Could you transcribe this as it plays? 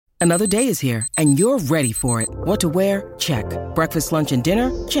Another day is here, and you're ready for it. What to wear? Check. Breakfast, lunch, and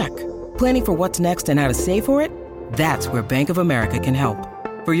dinner? Check. Planning for what's next and how to save for it? That's where Bank of America can help.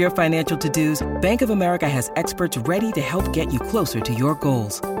 For your financial to-dos, Bank of America has experts ready to help get you closer to your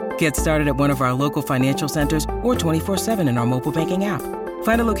goals. Get started at one of our local financial centers or 24/7 in our mobile banking app.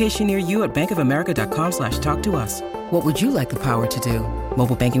 Find a location near you at bankofamerica.com/talktous. What would you like the power to do?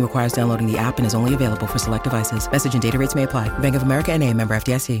 Mobile banking requires downloading the app and is only available for select devices. Message and data rates may apply. Bank of America N.A., member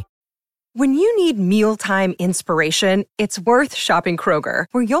FDIC. When you need mealtime inspiration, it's worth shopping Kroger,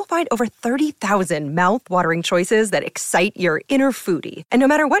 where you'll find over 30,000 mouth-watering choices that excite your inner foodie. And no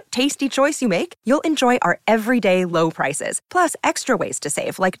matter what tasty choice you make, you'll enjoy our everyday low prices, plus extra ways to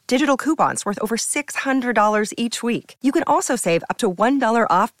save, like digital coupons worth over $600 each week. You can also save up to $1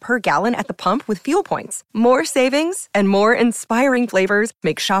 off per gallon at the pump with fuel points. More savings and more inspiring flavors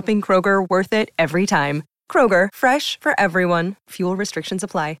make shopping Kroger worth it every time. Kroger, fresh for everyone. Fuel restrictions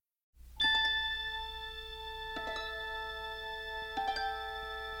apply.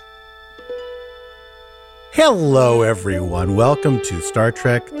 Hello, everyone. Welcome to Star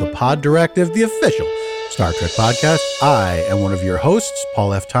Trek, the Pod Directive, the official Star Trek podcast. I am one of your hosts,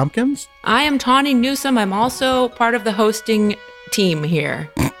 Paul F. Tompkins. I am Tawny Newsome. I'm also part of the hosting team here.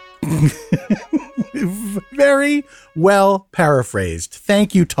 Very well paraphrased.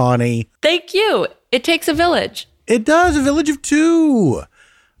 Thank you, Tawny. Thank you. It takes a village. It does, a village of two.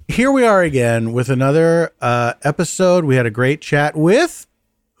 Here we are again with another episode. We had a great chat with,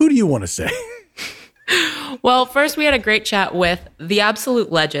 who do you want to say? Well, first we had a great chat with the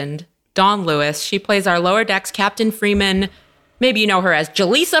absolute legend, Dawn Lewis. She plays our Lower Decks Captain Freeman. Maybe you know her as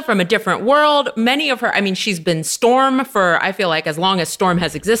Jaleesa from A Different World. Many of her, I mean, she's been Storm for, I feel like, as long as Storm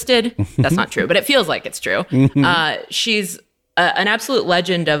has existed. That's not true, but it feels like it's true. She's an absolute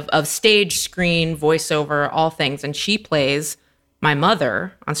legend of stage, screen, voiceover, all things. And she plays my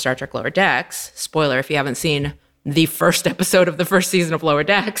mother on Star Trek Lower Decks. Spoiler if you haven't seen the first episode of the first season of Lower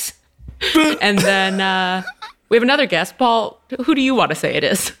Decks. And then we have another guest. Paul, who do you want to say it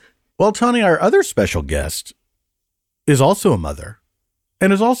is? Well, Tawny, our other special guest is also a mother,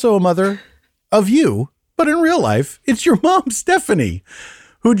 and is also a mother of you, but in real life, it's your mom, Stephanie,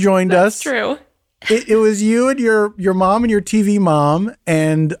 who joined us. That's true. It was you and your mom and your TV mom,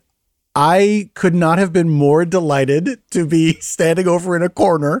 and I could not have been more delighted to be standing over in a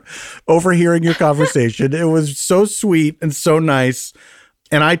corner, overhearing your conversation. It was so sweet and so nice.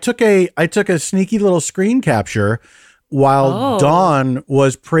 And I took a sneaky little screen capture while Dawn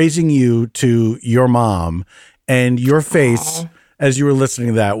was praising you to your mom, and your face as you were listening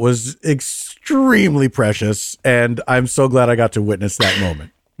to that was extremely precious. And I'm so glad I got to witness that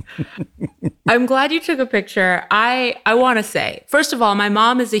moment. I'm glad you took a picture. I want to say, first of all, my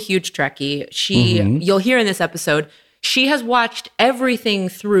mom is a huge Trekkie. You'll hear in this episode, she has watched everything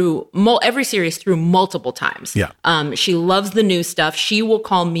through, every series through multiple times. Yeah. She loves the new stuff. She will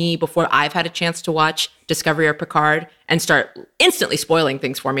call me before I've had a chance to watch Discovery or Picard and start instantly spoiling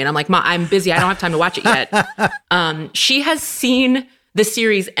things for me. And I'm like, Ma, I'm busy. I don't have time to watch it yet. She has seen the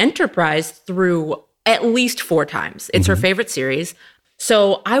series Enterprise through at least 4 times. It's her favorite series.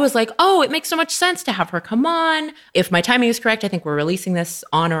 So I was like, oh, it makes so much sense to have her come on. If my timing is correct, I think we're releasing this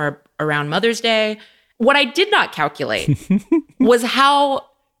on or around Mother's Day. What I did not calculate was how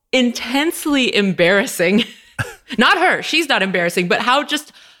intensely embarrassing, not her, she's not embarrassing, but how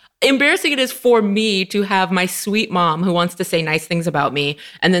just embarrassing it is for me to have my sweet mom who wants to say nice things about me,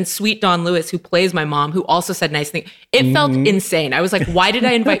 and then sweet Dawn Lewis, who plays my mom, who also said nice things. It felt insane. I was like, why did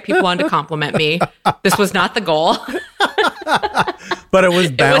I invite people on to compliment me? This was not the goal. But it was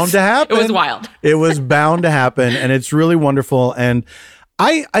bound to happen. It was wild. It was bound to happen, and it's really wonderful. And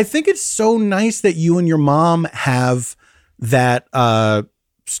I think it's so nice that you and your mom have that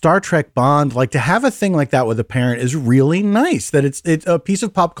Star Trek bond. Like, to have a thing like that with a parent is really nice, that it's a piece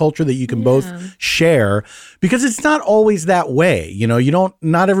of pop culture that you can both share, because it's not always that way. You know,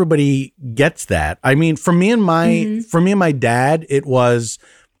 not everybody gets that. I mean, for me and my dad, it was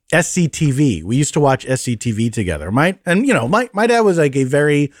SCTV. We used to watch SCTV together. My dad was like a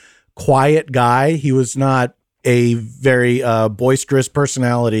very quiet guy. He was not a very boisterous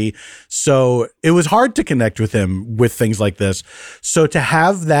personality. So it was hard to connect with him with things like this. So to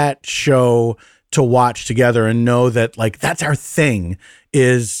have that show to watch together and know that, like, that's our thing,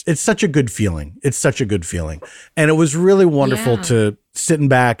 it's such a good feeling. It's such a good feeling. And it was really wonderful to sitting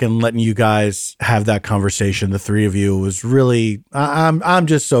back and letting you guys have that conversation. The three of you was really, I'm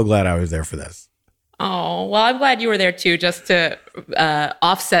just so glad I was there for this. Oh, well, I'm glad you were there too, just to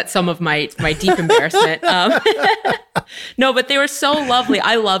offset some of my deep embarrassment. No, but they were so lovely.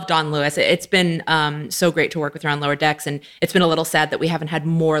 I love Dawn Lewis. It's been so great to work with her on Lower Decks, and it's been a little sad that we haven't had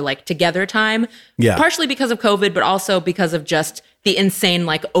more like together time. Yeah. Partially because of COVID, but also because of just the insane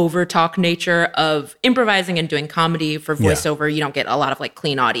like over talk nature of improvising and doing comedy for voiceover. Yeah. You don't get a lot of like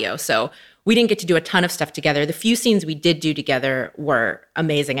clean audio, so we didn't get to do a ton of stuff together. The few scenes we did do together were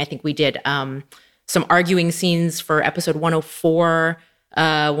amazing. I think we did some arguing scenes for episode 104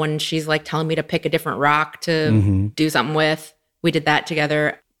 when she's like telling me to pick a different rock to do something with. We did that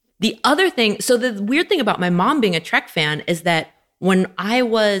together. The other thing, so the weird thing about my mom being a Trek fan is that when I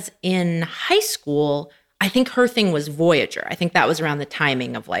was in high school, I think her thing was Voyager. I think that was around the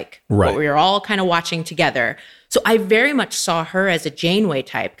timing of like what we were all kind of watching together. So I very much saw her as a Janeway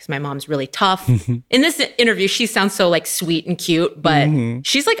type because my mom's really tough. In this interview, she sounds so like sweet and cute, but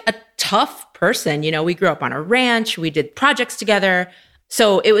she's like a tough person. You know, we grew up on a ranch. We did projects together.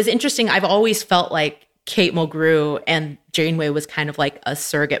 So it was interesting. I've always felt like Kate Mulgrew and Janeway was kind of like a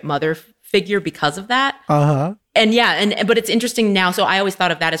surrogate mother figure because of that. And yeah, but it's interesting now. So I always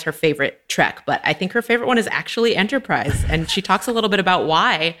thought of that as her favorite Trek, but I think her favorite one is actually Enterprise. And she talks a little bit about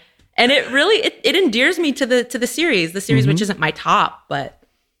why. And it really, it endears me to the series, which isn't my top, but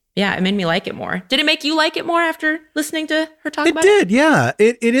yeah, it made me like it more. Did it make you like it more after listening to her talk about it? It did, yeah.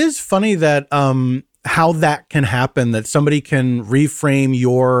 It is funny that how that can happen, that somebody can reframe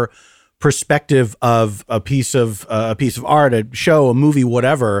your perspective of a piece of art, a show, a movie,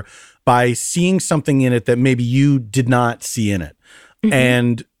 whatever, by seeing something in it that maybe you did not see in it.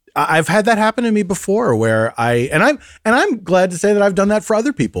 And I've had that happen to me before where I'm glad to say that I've done that for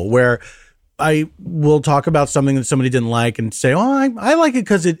other people, where I will talk about something that somebody didn't like and say, oh, I like it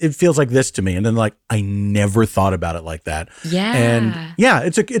because it feels like this to me. And then like, I never thought about it like that. Yeah. And yeah,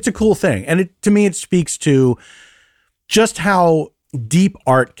 it's a cool thing. And to me, it speaks to just how deep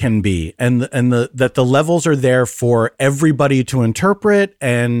art can be and that the levels are there for everybody to interpret,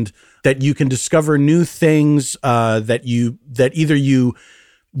 and that you can discover new things that either you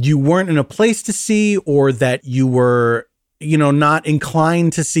weren't in a place to see, or that you were, not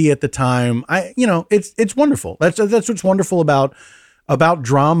inclined to see at the time. It's wonderful. That's what's wonderful about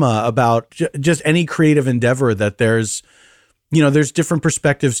drama, about just any creative endeavor, that there's different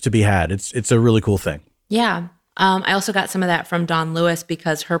perspectives to be had. It's a really cool thing. Yeah. I also got some of that from Dawn Lewis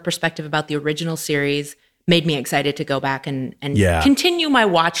because her perspective about the original series made me excited to go back and continue my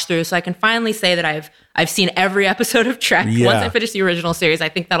watch through, so I can finally say that I've seen every episode of Trek. Once I finish the original series, I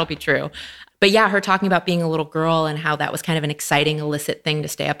think that'll be true. But yeah, her talking about being a little girl and how that was kind of an exciting, illicit thing to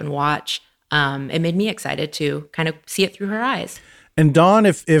stay up and watch. It made me excited to kind of see it through her eyes. And Dawn,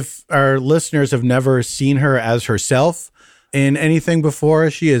 if our listeners have never seen her as herself in anything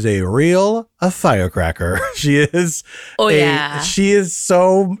before, she is a firecracker. She is. Oh yeah. She's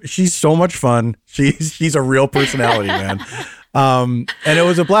so much fun. She's a real personality, man. And it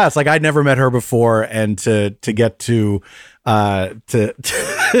was a blast. Like, I'd never met her before, and to get to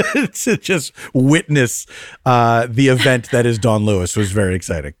just witness the event that is Dawn Lewis was very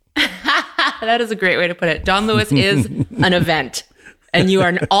exciting. That is a great way to put it. Dawn Lewis is an event, and you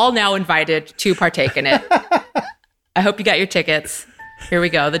are all now invited to partake in it. I hope you got your tickets. Here we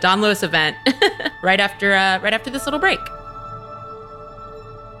go. The Dawn Lewis event right after this little break.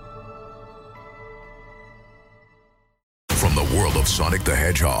 From the world of Sonic the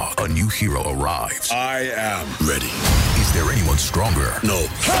Hedgehog, a new hero arrives. I am ready. Is there anyone stronger? No.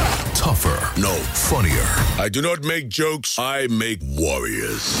 Tougher? No. Funnier? I do not make jokes. I make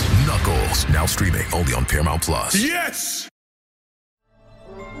warriors. Knuckles, now streaming only on Paramount Plus. Yes!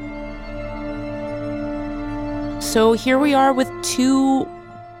 So here we are with two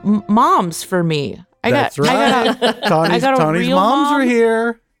moms for me. That's right. Tawny's moms are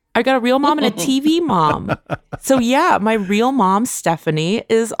here. I got a real mom and a TV mom. So yeah, my real mom, Stephanie,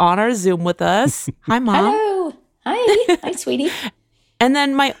 is on our Zoom with us. Hi, Mom. Hello. Hi. Hi, sweetie. And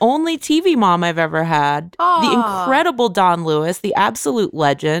then my only TV mom I've ever had, the incredible Dawn Lewis, the absolute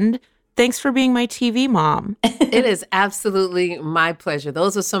legend. Thanks for being my TV mom. It is absolutely my pleasure.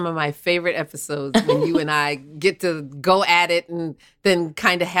 Those are some of my favorite episodes when you and I get to go at it and then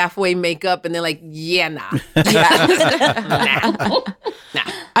kind of halfway make up and then like, nah.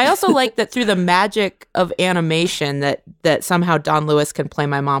 I also like that through the magic of animation that somehow Dawn Lewis can play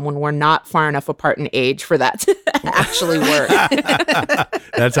my mom when we're not far enough apart in age for that to actually work.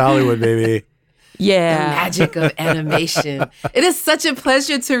 That's Hollywood, baby. Yeah. The magic of animation. It is such a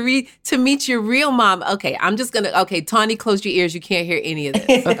pleasure to meet your real mom. Okay, Tawny, close your ears. You can't hear any of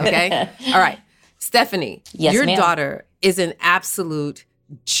this. Okay? All right. Stephanie, yes, your ma'am. daughter is an absolute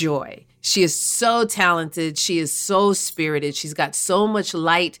joy. She is so talented. She is so spirited. She's got so much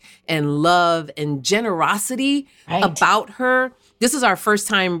light and love and generosity about her. This is our first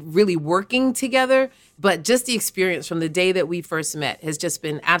time really working together, but just the experience from the day that we first met has just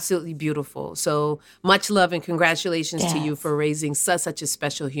been absolutely beautiful. So much love and congratulations to you for raising such a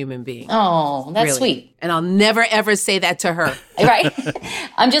special human being. Oh, that's sweet. And I'll never, ever say that to her. Right.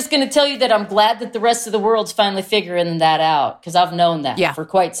 I'm just going to tell you that I'm glad that the rest of the world's finally figuring that out, because I've known that for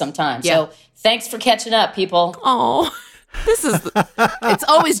quite some time. So thanks for catching up, people. Oh, this is it's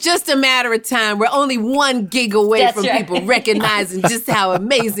always just a matter of time. We're only 1 gig away from people recognizing just how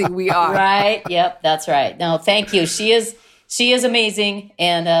amazing we are. Right. Yep. That's right. No, thank you. She is amazing.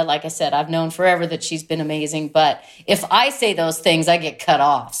 And like I said, I've known forever that she's been amazing. But if I say those things, I get cut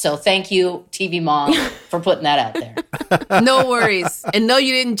off. So thank you, TV Mom, for putting that out there. No worries. And no,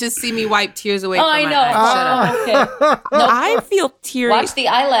 you didn't just see me wipe tears away from I my know. eyes. Shut up. Okay. No, I feel teary. Watch the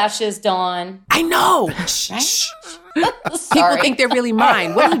eyelashes, Dawn. I know. Right? People think they're really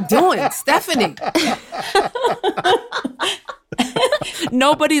mine. What are you doing, Stephanie?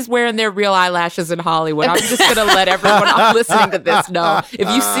 Nobody's wearing their real eyelashes in Hollywood. I'm just going to let everyone listening to this know. If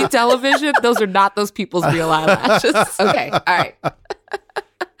you see television, those are not those people's real eyelashes. Okay. All right.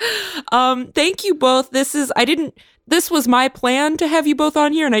 Thank you both. This was my plan to have you both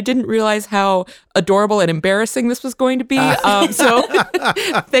on here, and I didn't realize how adorable and embarrassing this was going to be. So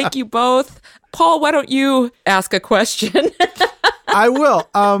thank you both. Paul, why don't you ask a question? I will.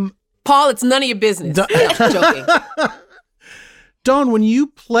 Paul, it's none of your business. Joking. Dawn, when you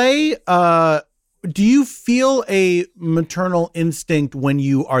play, do you feel a maternal instinct when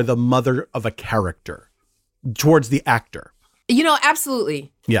you are the mother of a character towards the actor? You know,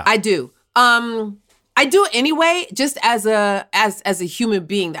 absolutely. Yeah, I do. I do it anyway, just as a human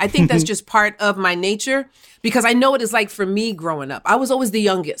being. I think that's just part of my nature, because I know what it's like for me growing up. I was always the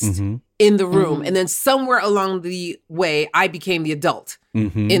youngest in the room. And then somewhere along the way, I became the adult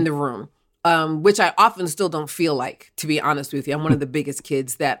in the room, which I often still don't feel like, to be honest with you. I'm one of the biggest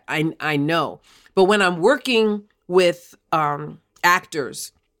kids that I know. But when I'm working with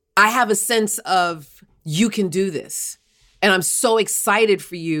actors, I have a sense of, you can do this. And I'm so excited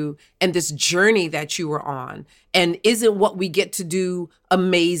for you and this journey that you were on. And isn't what we get to do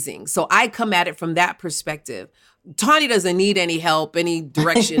amazing? So I come at it from that perspective. Tawny doesn't need any help, any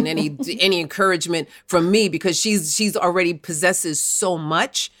direction, any encouragement from me, because she's already possesses so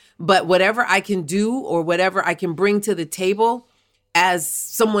much. But whatever I can do or whatever I can bring to the table as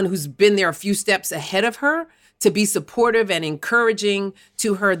someone who's been there a few steps ahead of her, to be supportive and encouraging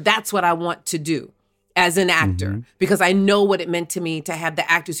to her, that's what I want to do as an actor, because I know what it meant to me to have the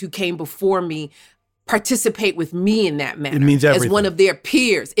actors who came before me participate with me in that manner. It means everything. As one of their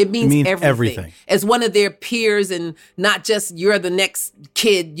peers. It means everything. As one of their peers, and not just you're the next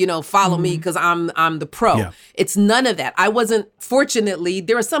kid, follow me because I'm the pro. Yeah. It's none of that. I wasn't, fortunately,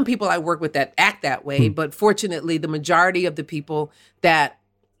 there are some people I work with that act that way, but fortunately the majority of the people that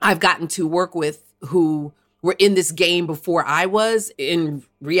I've gotten to work with who were in this game before I was, in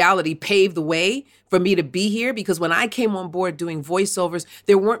reality, paved the way for me to be here. Because when I came on board doing voiceovers,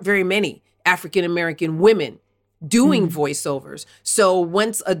 there weren't very many African-American women doing voiceovers. So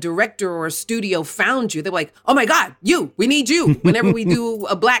once a director or a studio found you, they're like, oh my God, we need you. Whenever we do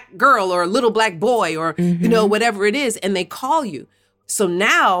a black girl or a little black boy or, whatever it is, and they call you. So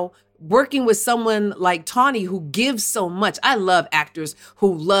now, working with someone like Tawny, who gives so much. I love actors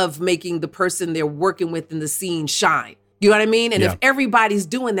who love making the person they're working with in the scene shine. You know what I mean? And if everybody's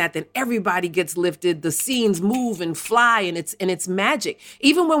doing that, then everybody gets lifted. The scenes move and fly, and it's magic.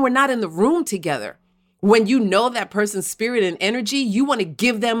 Even when we're not in the room together, when you know that person's spirit and energy, you want to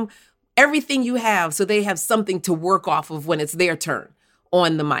give them everything you have so they have something to work off of when it's their turn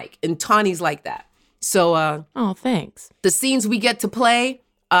on the mic. And Tawny's like that. So, oh, thanks. The scenes we get to play.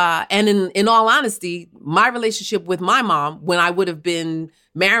 And in all honesty, my relationship with my mom, when I would have been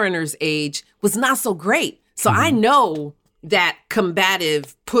Mariner's age, was not so great. So I know that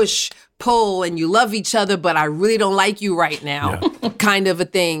combative push, pull, and you love each other, but I really don't like you right now kind of a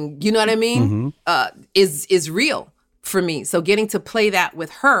thing. You know what I mean? Is real for me. So getting to play that with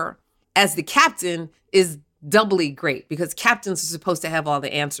her as the captain is doubly great, because captains are supposed to have all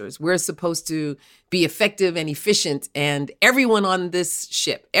the answers. We're supposed to be effective and efficient. And everyone on this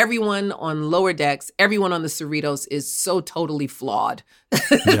ship, everyone on lower decks, everyone on the Cerritos is so totally flawed. And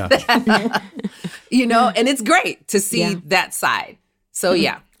it's great to see that side. So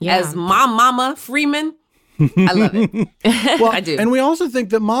as Mama Freeman, I love it. Well, I do. And we also think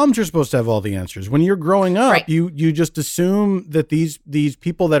that moms are supposed to have all the answers. When you're growing up, you just assume that these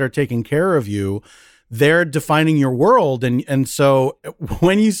people that are taking care of you, they're defining your world. And so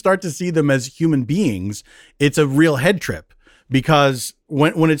when you start to see them as human beings, it's a real head trip, because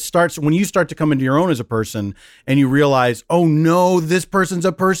when you start to come into your own as a person and you realize, oh no, this person's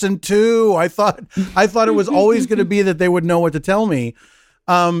a person too. I thought it was always going to be that they would know what to tell me.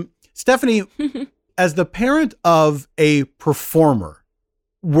 Stephanie, as the parent of a performer,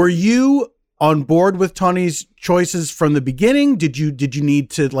 were you on board with Tawny's choices from the beginning? Did you need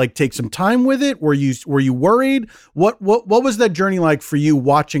to like take some time with it? Were you worried? What was that journey like for you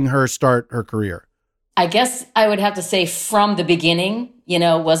watching her start her career? I guess I would have to say from the beginning,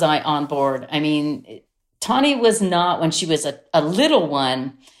 was I on board? I mean, Tawny was not, when she was a little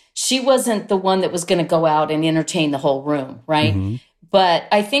one, she wasn't the one that was going to go out and entertain the whole room, right? Mm-hmm. But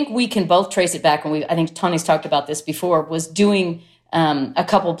I think we can both trace it back, and I think Tawny's talked about this before, was doing a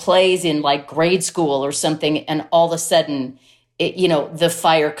couple plays in like grade school or something, and all of a sudden, the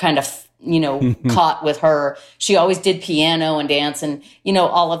fire kind of, caught with her. She always did piano and dance and,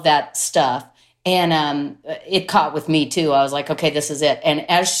 all of that stuff. And it caught with me too. I was like, okay, this is it. And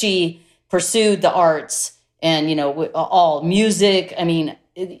as she pursued the arts and, all music, I mean,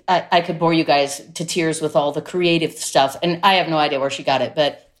 I could bore you guys to tears with all the creative stuff. And I have no idea where she got it.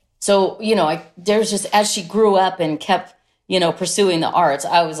 But so, there's just, as she grew up and kept, pursuing the arts,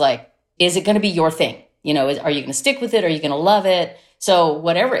 I was like, is it going to be your thing? Are you going to stick with it? Are you going to love it? So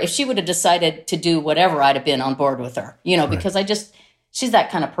whatever, if she would have decided to do whatever, I'd have been on board with her, right. Because she's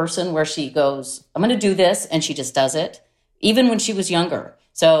that kind of person where she goes, I'm going to do this. And she just does it, even when she was younger.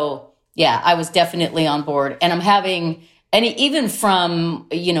 So yeah, I was definitely on board. And and even from,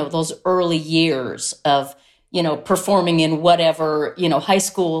 those early years of, performing in whatever, high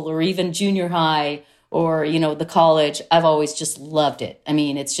school or even junior high or, the college, I've always just loved it. I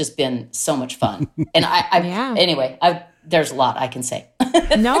mean, it's just been so much fun. And anyway, there's a lot I can say.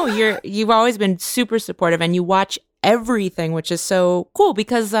 No, you've always been super supportive, and you watch everything, which is so cool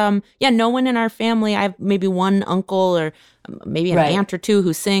because, no one in our family, I have maybe one uncle or maybe an aunt or two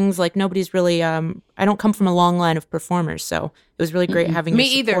who sings. Like nobody's really, I don't come from a long line of performers. So it was really great having your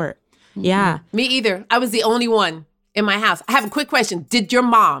support. Me either. Yeah. Me either. I was the only one in my house. I have a quick question. Did your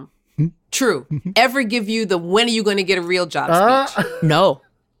mom, True, ever give you the when are you going to get a real job speech? No.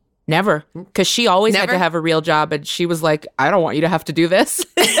 Never. Because she always had to have a real job, and she was like, I don't want you to have to do this.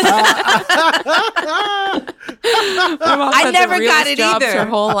 I never got it either. Her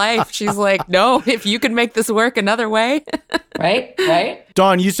whole life. She's like, no, if you can make this work another way. Right.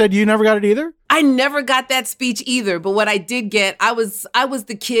 Dawn, you said you never got it either? I never got that speech either. But what I did get, I was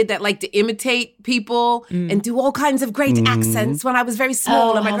the kid that liked to imitate people and do all kinds of great accents when I was very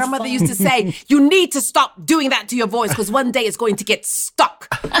small. And my grandmother used to say, you need to stop doing that to your voice because one day it's going to get stuck.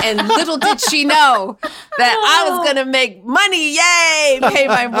 And little did she know that I was going to make money. Yay! Pay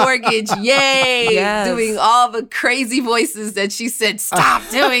my mortgage. Yay! Yes. Doing all the crazy voices that she said, stop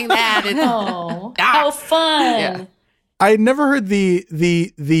doing that. And, how fun. Yeah. I had never heard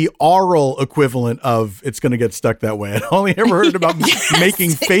the oral equivalent of it's going to get stuck that way. I'd only ever heard about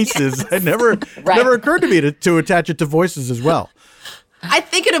making faces. It never occurred to me to attach it to voices as well. I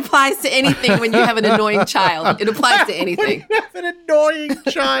think it applies to anything when you have an annoying child. It applies to anything. When you have an annoying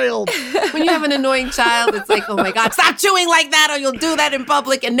child. When you have an annoying child, it's like, oh my God, stop chewing like that or you'll do that in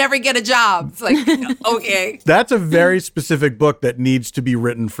public and never get a job. It's like, okay. That's a very specific book that needs to be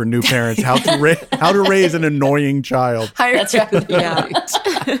written for new parents, how to raise an annoying child. That's right. Yeah.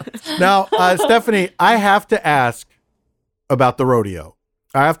 Now, Stephanie, I have to ask about the rodeo.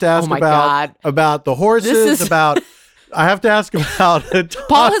 I have to ask about the horses, I have to ask about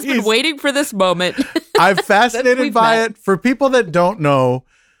Paul has been waiting for this moment. I'm fascinated by it. For people that don't know,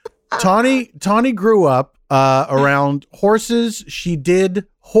 Tawny grew up around horses. She did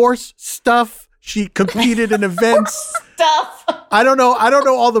horse stuff. She competed in events. Stuff. I don't know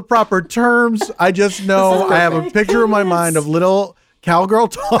all the proper terms. I just know I have a picture in my mind of little cowgirl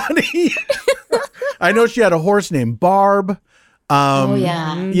Tawny. I know she had a horse named Barb.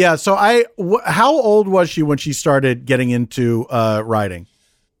 Yeah. So how old was she when she started getting into riding?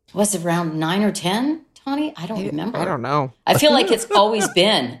 Was it around 9 or 10, Tawny? I don't remember. I don't know. I feel like it's always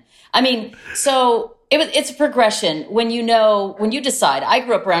been. I mean, so it's a progression when you decide. I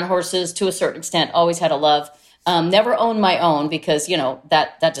grew up around horses to a certain extent, always had a love. Never owned my own because,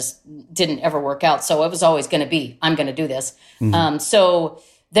 that just didn't ever work out. So it was always going to be, I'm going to do this. Mm-hmm. So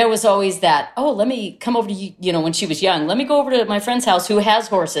there was always that, let me come over to you, when she was young, let me go over to my friend's house who has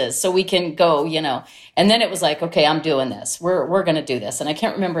horses so we can go, And then it was like, okay, I'm doing this. We're going to do this. And I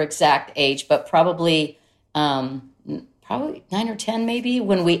can't remember exact age, but probably 9 or 10 maybe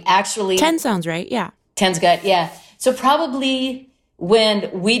when we actually. 10 sounds right, yeah. 10's good, yeah. So probably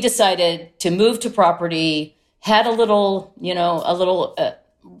when we decided to move to property, had a little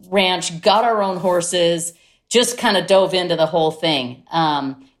ranch, got our own horses, just kind of dove into the whole thing.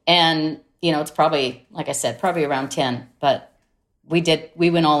 And, it's probably, like I said, probably around 10, but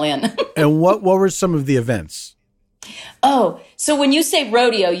we went all in. And what were some of the events? Oh, so when you say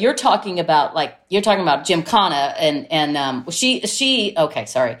rodeo, you're talking about Gymkhana and she okay,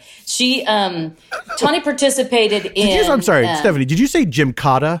 sorry. Tawny participated in I'm sorry, Stephanie, did you say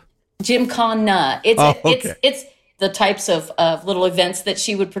Gymkhana? Gymkhana. It's the types of little events that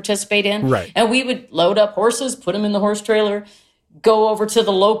she would participate in. Right. And we would load up horses, put them in the horse trailer, go over to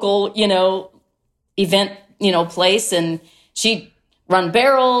the local, event, place, and she'd run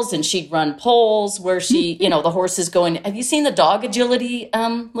barrels and she'd run poles where she, the horses going. Have you seen the dog agility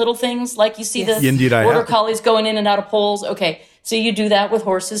little things? Like you see the border collies going in and out of poles? Okay. So you do that with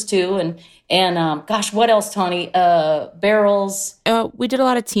horses too. And gosh, what else, Tawny? Barrels. We did a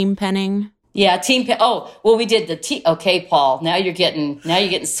lot of team penning. Yeah, we did the okay, Paul. Now you're getting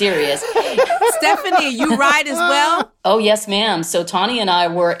serious. Stephanie, you ride as well? Oh, yes, ma'am. So Tawny and I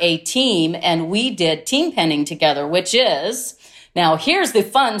were a team, and we did team penning together, which is, now here's the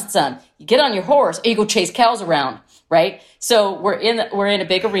fun, son. You get on your horse, and you go chase cows around, right? So we're in a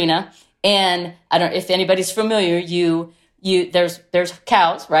big arena, and I don't know if anybody's familiar. There's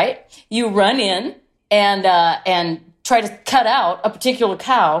cows, right? You run in and try to cut out a particular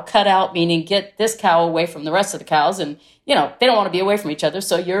cow, meaning get this cow away from the rest of the cows. And, they don't want to be away from each other.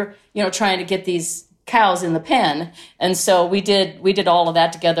 So you're, trying to get these cows in the pen. And so we did all of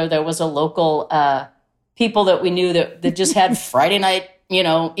that together. There was a local people that we knew that just had Friday night,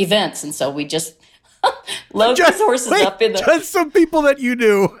 events. And so we just load these horses up in the... Just some people that you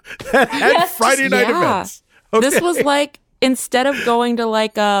knew that had Friday night events. Okay. This was like, instead of going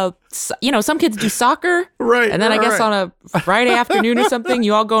to some kids do soccer. Right. And then I guess on a Friday afternoon or something,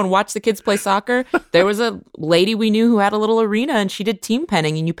 you all go and watch the kids play soccer. There was a lady we knew who had a little arena and she did team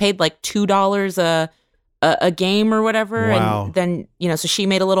penning and you paid like $2 a game or whatever. Wow. And then, so she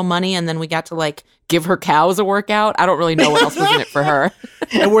made a little money and then we got to give her cows a workout. I don't really know what else was in it for her.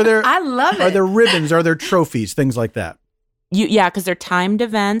 And were there, I love it. Are there ribbons? Are there trophies? Things like that? Because they're timed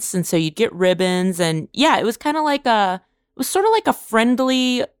events. And so you'd get ribbons and it was kind of it was sort of like a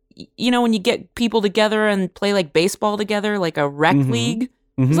friendly, when you get people together and play like baseball together, like a rec league.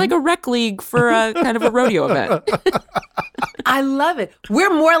 Mm-hmm. It was like a rec league for a kind of a rodeo event. I love it.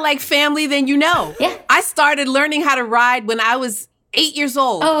 We're more like family than you know. Yeah. I started learning how to ride when I was 8 years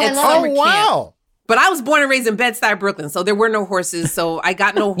old at summer camp. Wow. But I was born and raised in Bed-Stuy, Brooklyn, so there were no horses. So I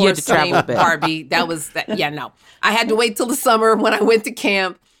got no horse named Barbie. No. I had to wait till the summer when I went to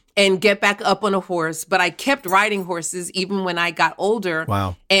camp and get back up on a horse. But I kept riding horses even when I got older.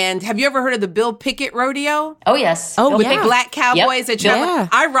 Wow. And have you ever heard of the Bill Pickett Rodeo? Oh, yes. Oh, with the black cowboys. Yep. Yeah.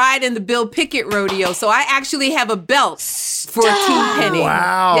 I ride in the Bill Pickett Rodeo. So I actually have a belt for team penning.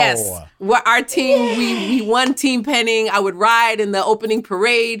 Wow. Yes. Our team, we won team penning. I would ride in the opening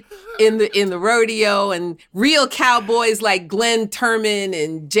parade in the rodeo, and real cowboys like Glenn Turman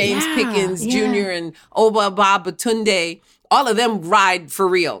and James Pickens Jr. and Oba Batunde. All of them ride for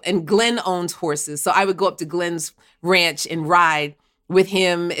real. And Glenn owns horses. So I would go up to Glenn's ranch and ride with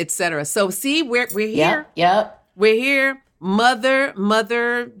him, etc. So see, we're here. Yep. We're here. Mother,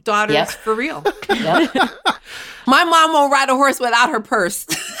 daughters for real. Yep. My mom won't ride a horse without her purse.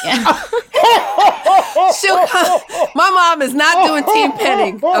 Yeah. My mom is not doing team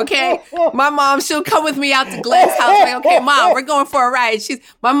penning, okay? She'll come with me out to Glenn's house. Like, okay, Mom, we're going for a ride.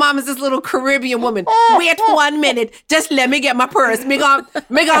 My mom is this little Caribbean woman. Wait 1 minute. Just let me get my purse. Me gonna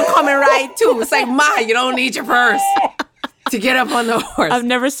come and ride too. It's like, Ma, you don't need your purse to get up on the horse. I've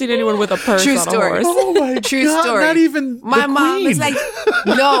never seen anyone with a purse True on story. a horse. Oh my True God, story. not even my the mom queen. is like,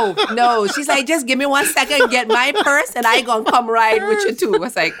 no. She's like, just give me 1 second, get my purse, and I gonna come ride with you too. I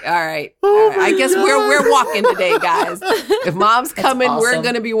was like, all right. I guess we're walking today, guys. If Mom's coming, we're awesome.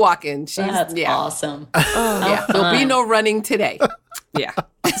 gonna be walking. That's awesome. There'll be no running today. Yeah.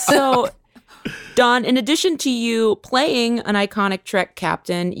 So, Dawn, in addition to you playing an iconic Trek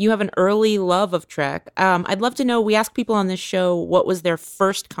captain, you have an early love of Trek. I'd love to know, we ask people on this show, what was their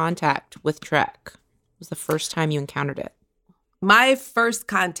first contact with Trek? What was the first time you encountered it? My first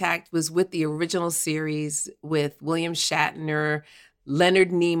contact was with the original series with William Shatner,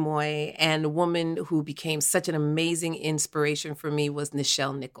 Leonard Nimoy, and a woman who became such an amazing inspiration for me was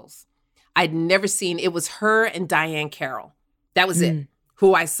Nichelle Nichols. I'd never seen, it was her and Diane Carroll. That was it.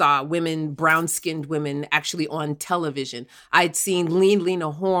 who I saw, women, brown-skinned women, actually on television. I'd seen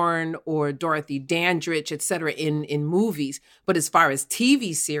Lena Horne or Dorothy Dandridge, et cetera, in movies. But as far as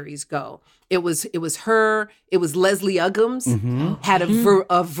TV series go, it was her. It was Leslie Uggams had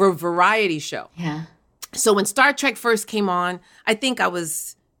a variety show. Yeah. So when Star Trek first came on, I think I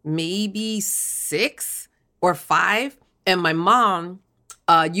was maybe 6 or 5, and my mom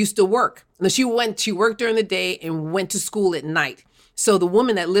used to work. She worked during the day and went to school at night. So the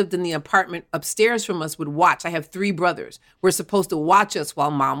woman that lived in the apartment upstairs from us would watch. I have 3 brothers. We're supposed to watch us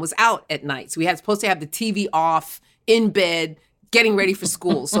while mom was out at night. So we had supposed to have the TV off, in bed, getting ready for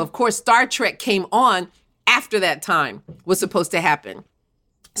school. So of course, Star Trek came on after that time was supposed to happen.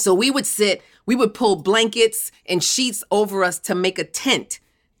 So we would pull blankets and sheets over us to make a tent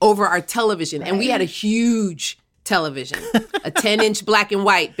over our television. And we had a huge television, a 10-inch black and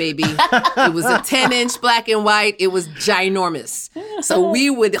white, baby. It was a 10-inch black and white. It was ginormous. So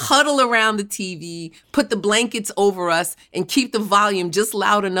we would huddle around the TV, put the blankets over us, and keep the volume just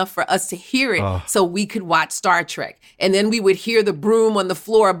loud enough for us to hear it so we could watch Star Trek. And then we would hear the broom on the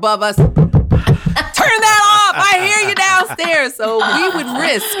floor above us. Turn that off! I hear you downstairs. So we would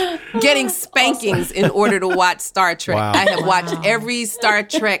risk getting spankings in order to watch Star Trek. Wow. I have watched every Star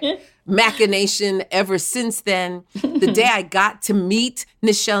Trek machination ever since then. The day I got to meet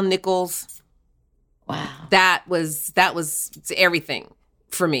Nichelle Nichols, wow, that was everything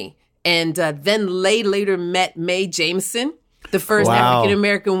for me. And then later met Mae Jemison, the first African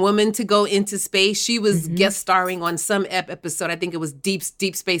American woman to go into space. She was guest starring on some episode. I think it was Deep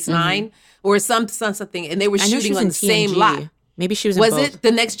Space Nine or something. And they were shooting on the same lot. Maybe she was in both. Was it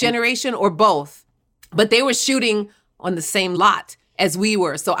The Next Generation or both? But they were shooting on the same lot as we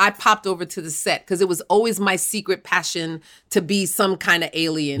were. So I popped over to the set because it was always my secret passion to be some kind of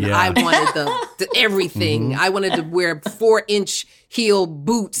alien. Yeah. I wanted the everything. I wanted to wear 4-inch heel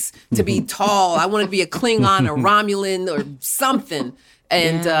boots to be tall. I wanted to be a Klingon, a Romulan, or something.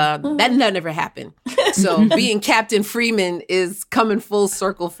 And that never happened. So being Captain Freeman is coming full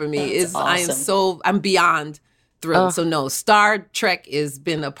circle for me. That's awesome. I'm beyond thrilled. So no, Star Trek has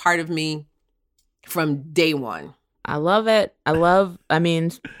been a part of me from day one. I love it.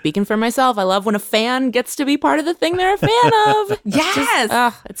 Speaking for myself, I love when a fan gets to be part of the thing they're a fan of.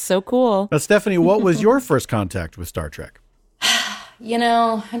 Yes. It's so cool. Now, Stephanie, what was your first contact with Star Trek? You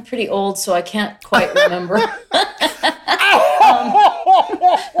know, I'm pretty old, so I can't quite remember.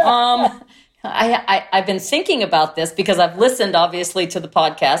 I've been thinking about this because I've listened, obviously, to the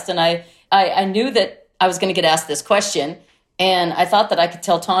podcast, and I knew that I was going to get asked this question. And I thought that I could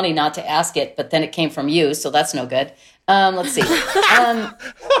tell Tawny not to ask it, but then it came from you, so that's no good. Let's see.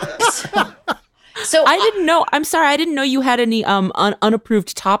 So I didn't know. I'm sorry, I didn't know you had any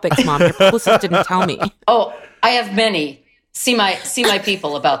unapproved topics, Mom. Your publicist didn't tell me. Oh, I have many. See my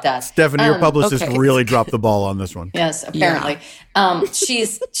people about that. Stephanie, your publicist really dropped the ball on this one. Yes, apparently. Yeah.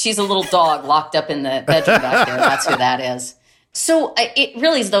 She's a little dog locked up in the bedroom back there. That's who that is. So it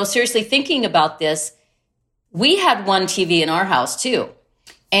really is, though. Seriously, thinking about this. We had one TV in our house, too.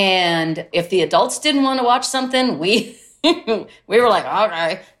 And if the adults didn't want to watch something, we were like,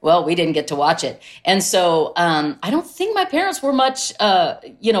 okay, well, we didn't get to watch it. And so I don't think my parents were much,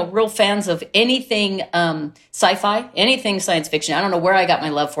 real fans of anything sci-fi, anything science fiction. I don't know where I got my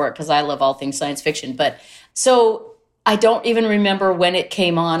love for it because I love all things science fiction. But so I don't even remember when it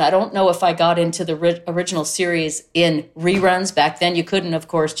came on. I don't know if I got into the original series in reruns. Back then, you couldn't, of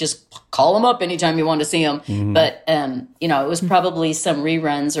course, just call them up anytime you wanted to see them. Mm-hmm. But, it was probably some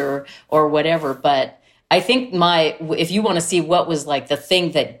reruns or whatever. But I think if you want to see what was like the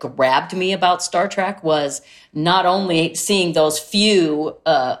thing that grabbed me about Star Trek was not only seeing those few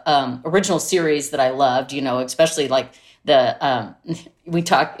original series that I loved, especially like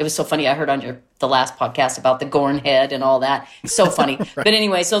it was so funny. I heard on the last podcast about the Gorn head and all that. So funny. Right. But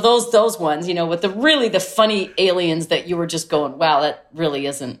anyway, so those ones, with the funny aliens that you were just going, wow, that really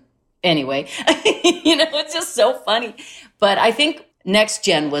isn't. Anyway, it's just so funny. But I think Next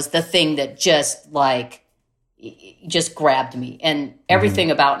Gen was the thing that just grabbed me, and everything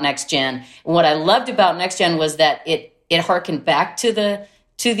about Next Gen. And what I loved about Next Gen was that it harkened back to the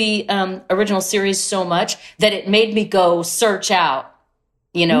original series so much that it made me go search out,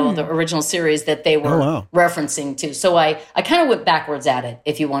 the original series that they were referencing to. So I kind of went backwards at it,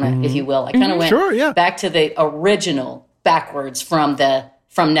 if you want to, if you will. I kind of went back to the original backwards from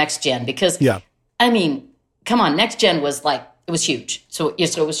Next Gen because, come on, Next Gen was it was huge. So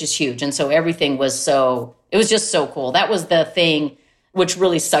it was just huge. And so everything was it was just so cool. That was the thing which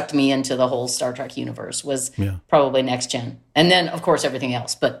really sucked me into the whole Star Trek universe was probably Next Gen. And then, of course, everything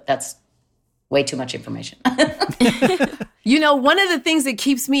else. But that's way too much information. You know, one of the things that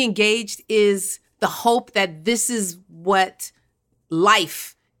keeps me engaged is the hope that this is what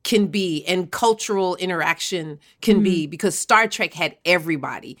life can be and cultural interaction can be, because Star Trek had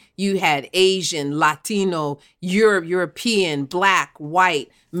everybody. You had Asian, Latino, European, Black, white,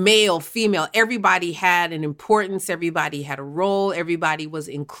 male, female. Everybody had an importance. Everybody had a role. Everybody was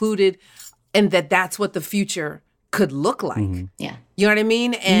included. And that's what the future could look like. Yeah. You know what I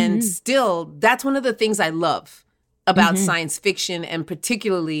mean? And still, that's one of the things I love about science fiction, and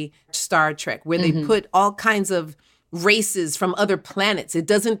particularly Star Trek, where they put all kinds of races from other planets. It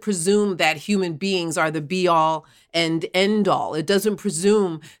doesn't presume that human beings are the be all and end all. It doesn't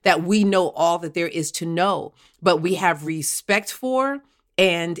presume that we know all that there is to know, but we have respect for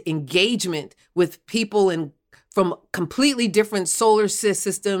and engagement with people from completely different solar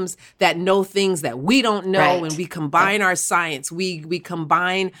systems that know things that we don't know. Right. And we combine our science, we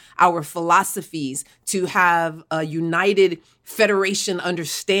combine our philosophies to have a united Federation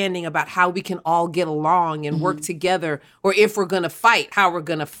understanding about how we can all get along and work together, or if we're going to fight, how we're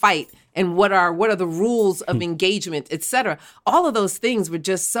going to fight, and what are the rules of engagement, etc. All of those things were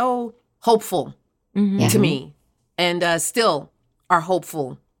just so hopeful to me, and still are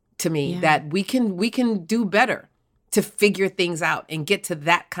hopeful to me that we can do better to figure things out and get to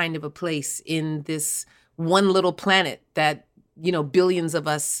that kind of a place in this one little planet that, you know, billions of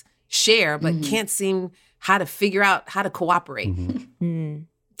us share, but can't seem how to figure out how to cooperate.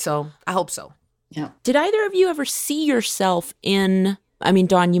 So I hope so. Yeah. Did either of you ever see yourself in, I mean,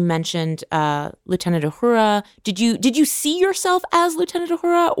 Dawn, you mentioned Lieutenant Uhura. Did you see yourself as Lieutenant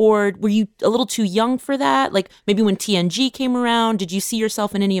Uhura, or were you a little too young for that? Like maybe when TNG came around, did you see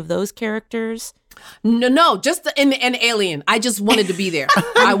yourself in any of those characters? No, just in an Alien. I just wanted to be there.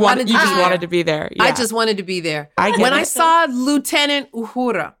 I wanted to be there. Yeah. I just wanted to be there. When I saw Lieutenant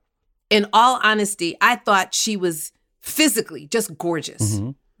Uhura, in all honesty, I thought she was physically just gorgeous.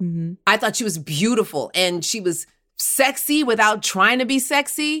 I thought she was beautiful, and she was sexy without trying to be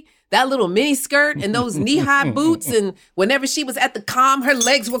sexy. That little mini skirt and those knee-high boots, and whenever she was at the comm, her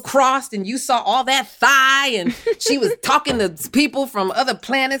legs were crossed and you saw all that thigh, and she was talking to people from other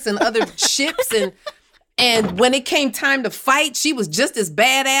planets and other ships, and when it came time to fight, she was just as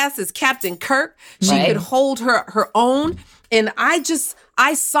badass as Captain Kirk. She could hold her own, and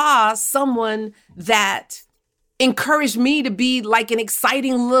I saw someone that encouraged me to be like an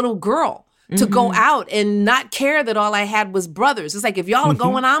exciting little girl, to go out and not care that all I had was brothers. It's like, if y'all are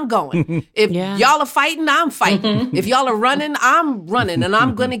going, I'm going. If y'all are fighting, I'm fighting. If y'all are running, I'm running, and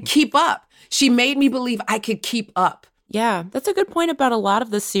I'm going to keep up. She made me believe I could keep up. Yeah, that's a good point about a lot of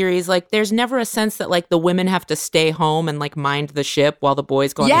the series. Like, there's never a sense that, like, the women have to stay home and, like, mind the ship while the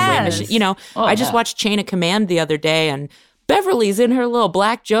boys go on the raid mission. You know, I just watched Chain of Command the other day, and Beverly's in her little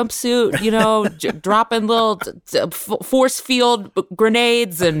black jumpsuit, you know, dropping little force field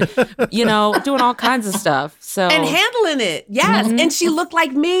grenades and, you know, doing all kinds of stuff. So and handling it. Yes. And she looked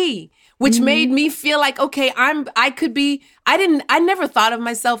like me, which made me feel like, okay, I never thought of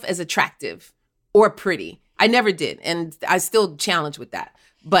myself as attractive or pretty. I never did. And I still challenge with that.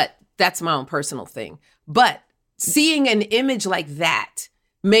 But that's my own personal thing. But seeing an image like that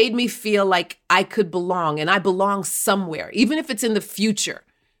made me feel like I could belong, and I belong somewhere. Even if it's in the future,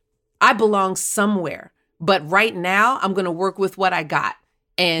 I belong somewhere. But right now, I'm going to work with what I got.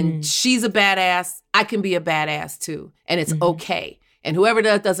 And she's a badass. I can be a badass too. And it's okay. And whoever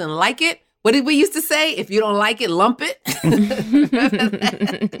doesn't like it, what did we used to say? If you don't like it, lump it.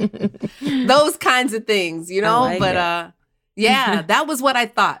 Those kinds of things, you know? Yeah, that was what I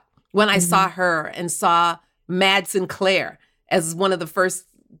thought when I saw her and saw Mad Sinclair as one of the first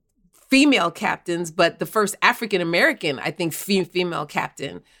female captains, but the first African-American, I think, female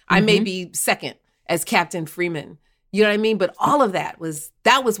captain. I may be second as Captain Freeman. You know what I mean? But all of that was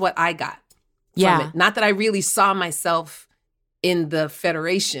what I got from it. Not that I really saw myself in the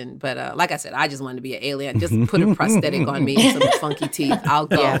Federation, but like I said, I just wanted to be an alien. Just put a prosthetic on me and some funky teeth. I'll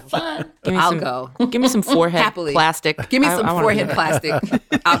go. Yeah, fun. I'll go. Give me some forehead Happily. plastic. Give me some forehead plastic.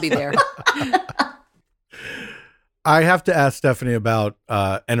 I'll be there. I have to ask Stephanie about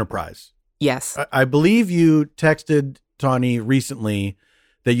Enterprise. Yes. I believe you texted Tawny recently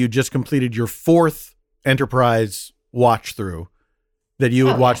that you just completed your 4th Enterprise watch through, that you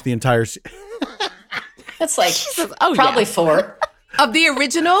had watched the entire That's like probably 4. Of the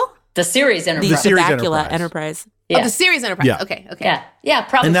original? The series Enterprise. The series Enterprise. Yeah. Of the series Enterprise. Yeah. Okay. Yeah,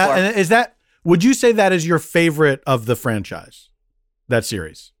 probably and 4. And is that, would you say that is your favorite of the franchise, that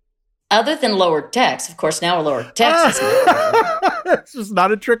series? Other than Lower Decks, of course, now Lower Decks is It's just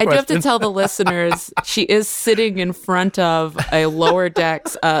not a trick question. I do have to tell the listeners, she is sitting in front of a Lower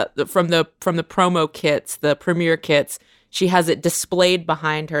Decks from the promo kits, the premiere kits. she has it displayed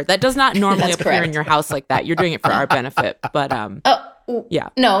behind her. That does not normally appear correct. in your house like that. You're doing it for our benefit, but yeah.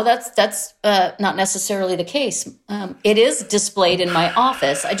 No, that's not necessarily the case. It is displayed in my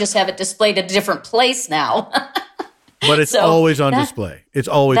office. I just have it displayed at a different place now. But it's always on display. It's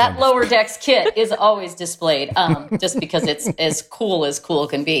always that on Lower Decks kit is always displayed, just because it's as cool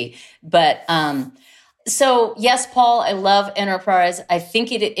can be. But so yes, Paul, I love Enterprise. I think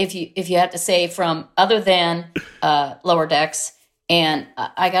if you have to say from other than Lower Decks, and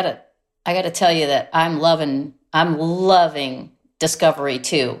I gotta tell you that I'm loving Discovery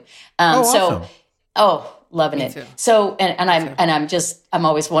too. Awesome. Loving Me it. too. So, I'm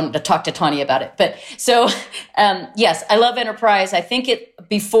always wanting to talk to Tanya about it. But so, yes, I love Enterprise. I think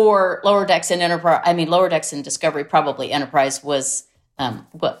before Lower Decks and Enterprise, Lower Decks and Discovery, probably Enterprise was,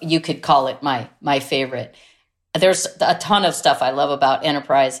 what you could call it my favorite. There's a ton of stuff I love about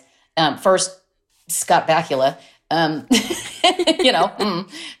Enterprise. First, Scott Bakula.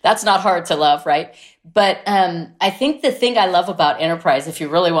 That's not hard to love, right? But I think the thing I love about Enterprise, if you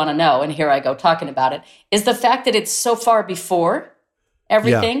really want to know, and here I go talking about it, is the fact that it's so far before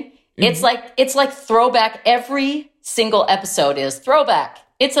everything. Yeah. Mm-hmm. It's like throwback. Every single episode is throwback.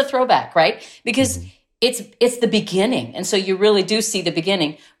 It's a throwback, right? Because it's the beginning. And so you really do see the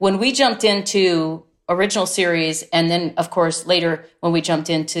beginning. When we jumped into original series, and then, of course, later when we jumped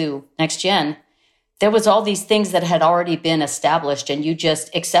into Next Gen, there was all these things that had already been established and you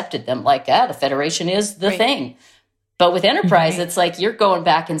just accepted them like, the Federation is the thing. But with Enterprise, it's like you're going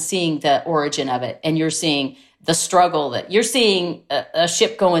back and seeing the origin of it, and you're seeing the struggle that you're seeing a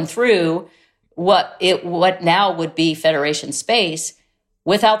ship going through what now would be Federation space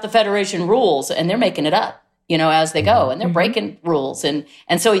without the Federation rules, and they're making it up, as they go, and they're breaking rules. And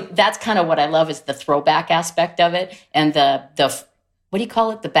so that's kind of what I love, is the throwback aspect of it, and the what do you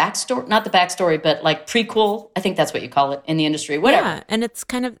call it? The backstory? Not the backstory, but like prequel. I think that's what you call it in the industry. Whatever. Yeah, and it's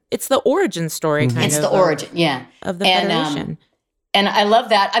the origin story It's the origin, of the Federation. And I love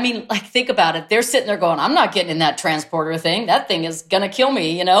that. Think about it. They're sitting there going, I'm not getting in that transporter thing. That thing is going to kill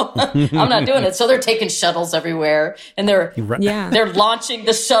me, I'm not doing it. So they're taking shuttles everywhere, and they're launching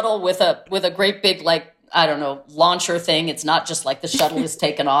the shuttle with a great big, launcher thing. It's not just like the shuttle is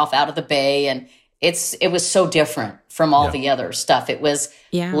taken off out of the bay, and it was so different from all the other stuff. It was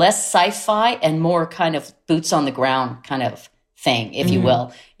less sci-fi and more kind of boots on the ground kind of thing, if you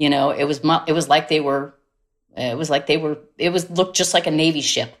will. It looked just like a Navy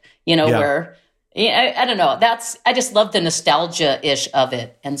ship, where, I don't know. I just love the nostalgia-ish of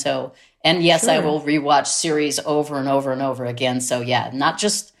it. And so, yes, I will rewatch series over and over and over again. So yeah, not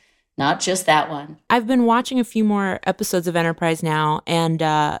just that one. I've been watching a few more episodes of Enterprise now, and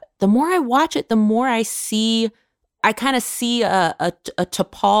the more I watch it, the more I kind of see a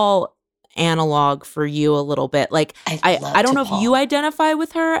T'Pol analog for you a little bit. Like I don't know if you identify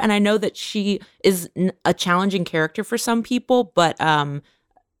with her, and I know that she is a challenging character for some people, but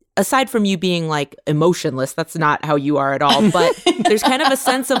aside from you being like emotionless, that's not how you are at all. But there's kind of a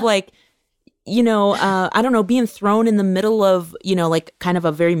sense of like, I don't know, being thrown in the middle of, like kind of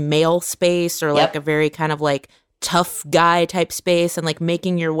a very male space, or like a very kind of like tough guy type space, and like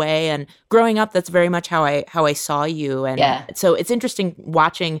making your way. And growing up, that's very much how I saw you. And so it's interesting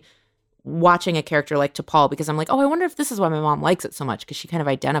watching a character like T'Pol, because I'm like, I wonder if this is why my mom likes it so much, because she kind of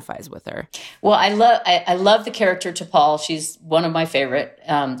identifies with her. Well, I love the character T'Pol. She's one of my favorite,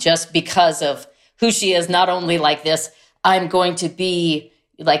 just because of who she is. Not only like this, I'm going to be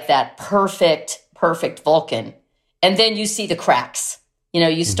like that perfect Vulcan. And then you see the cracks.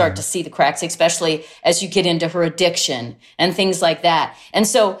 You start to see the cracks, especially as you get into her addiction and things like that. And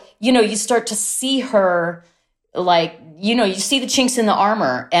so, you start to see her like, you see the chinks in the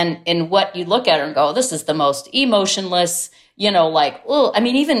armor, and what you look at her and go, this is the most emotionless,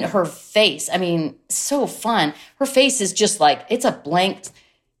 even her face, so fun. Her face is just like, it's a blank.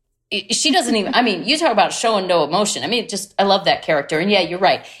 She doesn't even, you talk about showing no emotion. I love that character. And yeah, you're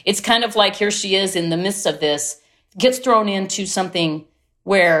right. It's kind of like, here she is in the midst of this, gets thrown into something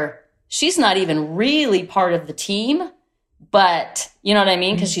where she's not even really part of the team, but you know what I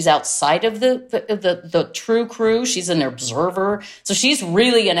mean? Because she's outside of the true crew. She's an observer. So she's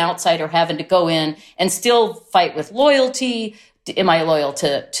really an outsider having to go in and still fight with loyalty. Am I loyal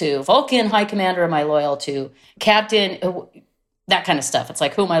to Vulcan High Commander? Am I loyal to Captain? That kind of stuff. It's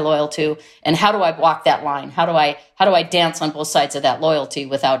like, who am I loyal to? And how do I walk that line? How do I dance on both sides of that loyalty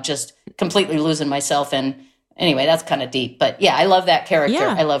without just completely losing myself? And anyway, that's kind of deep. But yeah, I love that character.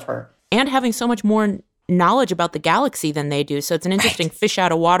 Yeah. I love her. And having so much more knowledge about the galaxy than they do. So it's an interesting fish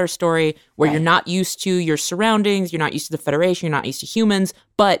out of water story where you're not used to your surroundings, you're not used to the Federation, you're not used to humans,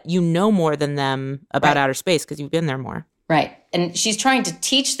 but you know more than them about outer space because you've been there more. Right. And she's trying to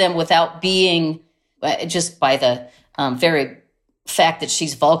teach them without being, just by the very fact that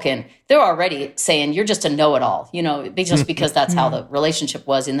she's Vulcan, they're already saying, you're just a know-it-all, just because that's how the relationship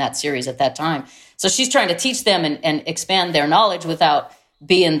was in that series at that time. So she's trying to teach them and expand their knowledge without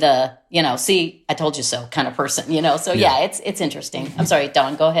being the, see, I told you so kind of person, So yeah, it's interesting. I'm sorry,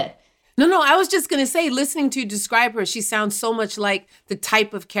 Dawn, go ahead. No, I was just going to say, listening to you describe her, she sounds so much like the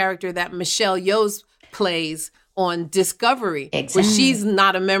type of character that Michelle Yeoh plays on Discovery, exactly. Where she's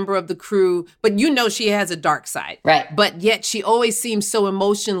not a member of the crew, but she has a dark side. Right. But yet she always seems so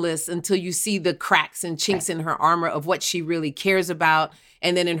emotionless until you see the cracks and chinks in her armor of what she really cares about.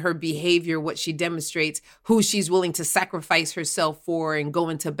 And then in her behavior, what she demonstrates, who she's willing to sacrifice herself for and go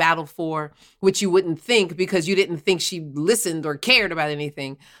into battle for, which you wouldn't think because you didn't think she listened or cared about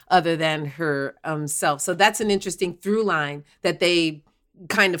anything other than her self. So that's an interesting through line that they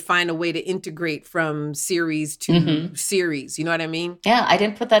kind of find a way to integrate from series to series. You know what I mean? Yeah, I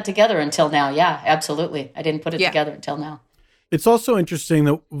didn't put that together until now. Yeah, absolutely. I didn't put it together until now. It's also interesting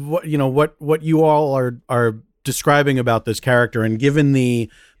that what you all are describing about this character, and given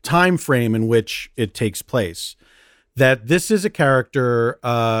the time frame in which it takes place, that this is a character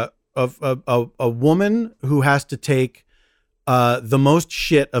of a woman who has to take the most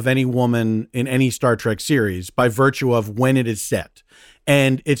shit of any woman in any Star Trek series by virtue of when it is set.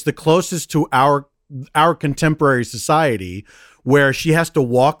 And it's the closest to our contemporary society where she has to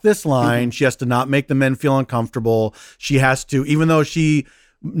walk this line. She has to not make the men feel uncomfortable. She has to, even though she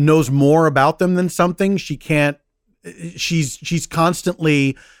knows more about them than something, she can't, she's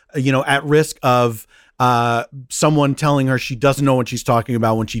constantly, at risk of someone telling her she doesn't know what she's talking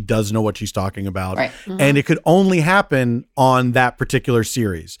about when she does know what she's talking about. Right. And it could only happen on that particular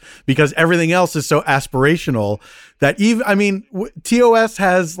series because everything else is so aspirational that TOS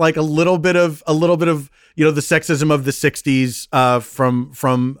has like a little bit of the sexism of the 60s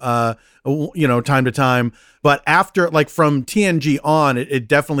from time to time. But after, like, from TNG on, it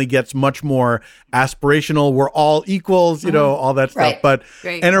definitely gets much more aspirational. We're all equals, all that stuff. But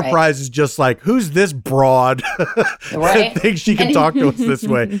Enterprise is just like, who's this broad that thinks she can talk to us this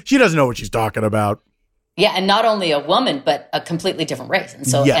way? She doesn't know what she's talking about. Yeah, and not only a woman, but a completely different race. And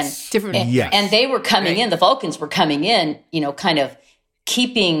so, and they were coming in, the Vulcans were coming in, kind of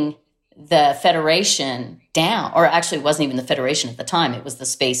keeping the Federation down, or actually it wasn't even the Federation at the time. It was the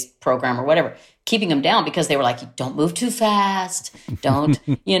space program or whatever, keeping them down because they were like, don't move too fast. Don't,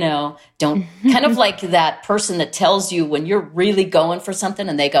 don't kind of like that person that tells you when you're really going for something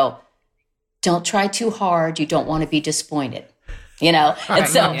and they go, don't try too hard. You don't want to be disappointed, And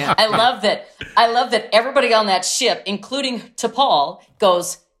so I love that everybody on that ship, including T'Pol,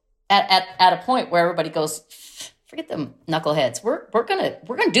 goes at a point where everybody goes, forget them knuckleheads. We're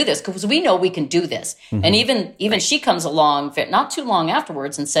gonna do this because we know we can do this. Mm-hmm. And even she comes along not too long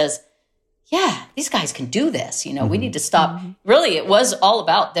afterwards and says, "Yeah, these guys can do this. We need to stop." Mm-hmm. Really, it was all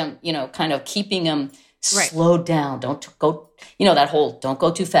about them. Kind of keeping them slowed down. Don't go. That whole don't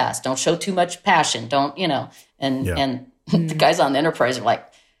go too fast. Don't show too much passion. Don't And the guys on the Enterprise are like,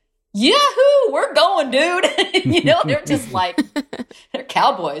 "Yahoo, we're going, dude." They're just like they're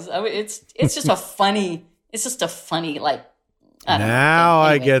cowboys. I mean, it's just a funny. It's just a funny, like,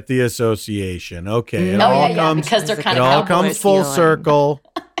 I get the association. Okay. It all comes, because they're kind of all comes full circle.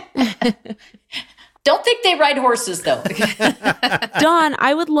 Don't think they ride horses, though. Dawn,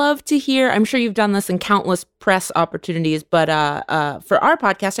 I would love to hear, I'm sure you've done this in countless press opportunities, but for our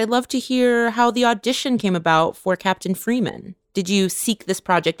podcast, I'd love to hear how the audition came about for Captain Freeman. Did you seek this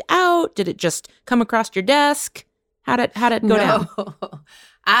project out? Did it just come across your desk? How'd it go down?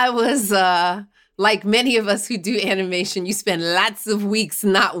 I was... like many of us who do animation, you spend lots of weeks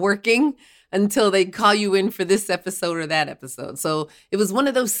not working until they call you in for this episode or that episode. So it was one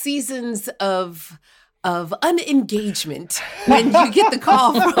of those seasons of unengagement when you get the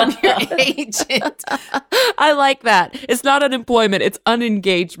call from your agent. I like that. It's not unemployment, it's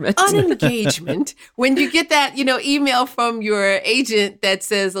unengagement. Unengagement. When you get that, email from your agent that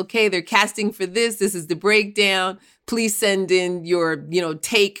says, okay, they're casting for this is the breakdown. Please send in your,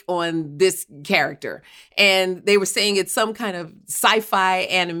 take on this character. And they were saying it's some kind of sci-fi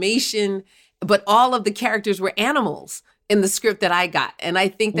animation, but all of the characters were animals in the script that I got. And I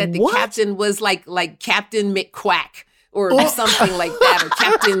think that the captain was like Captain McQuack or something like that, or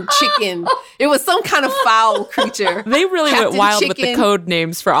Captain Chicken. It was some kind of foul creature. They really went wild with the code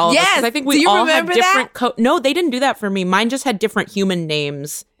names for all of us. Because I think we all had different code. No, they didn't do that for me. Mine just had different human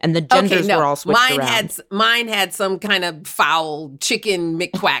names, and the genders were all switched around. Mine had some kind of foul Chicken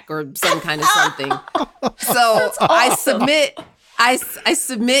McQuack or some kind of something. So awesome. I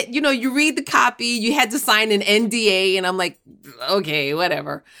submit, you read the copy, you had to sign an NDA, and I'm like, okay,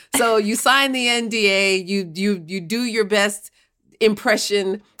 whatever. So you sign the NDA, you do your best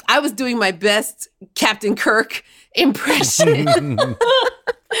impression. I was doing my best Captain Kirk impression.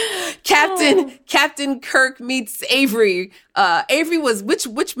 Captain Kirk meets Avery. Avery was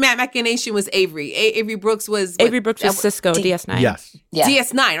which machination was Avery? Avery Brooks was Cisco DS9. Yes. Yeah.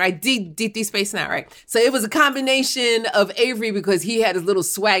 DS9, right? Deep Space Nine, right? So it was a combination of Avery because he had his little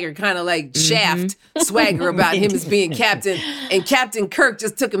swagger, kind of like Shaft swagger about him as being captain, and Captain Kirk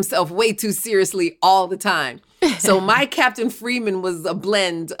just took himself way too seriously all the time. So my Captain Freeman was a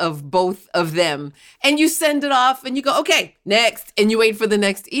blend of both of them. And you send it off and you go, okay, next. And you wait for the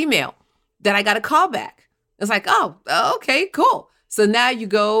next email. Then I got a call back. It's like, oh, okay, cool. So now you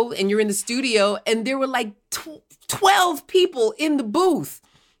go and you're in the studio and there were like 12 people in the booth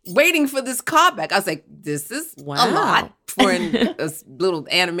waiting for this callback. I was like, this is a lot for a little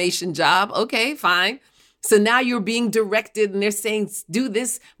animation job. Okay, fine. So now you're being directed and they're saying, do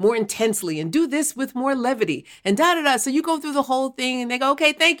this more intensely and do this with more levity and da-da-da. So you go through the whole thing and they go,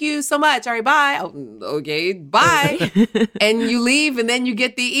 okay, thank you so much. All right, bye. Oh, okay, bye. And you leave and then you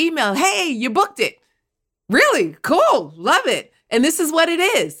get the email. Hey, you booked it. Really? Cool. Love it. And this is what it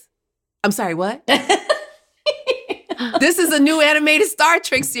is. I'm sorry, what? This is a new animated Star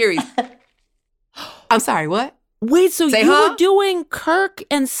Trek series. I'm sorry, what? Wait, so you were doing Kirk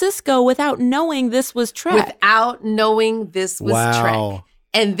and Cisco without knowing this was Trek? Without knowing this was Trek.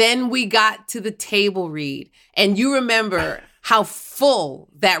 And then we got to the table read. And you remember how full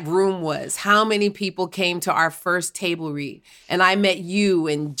that room was, how many people came to our first table read. And I met you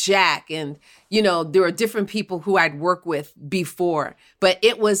and Jack and, there were different people who I'd worked with before. But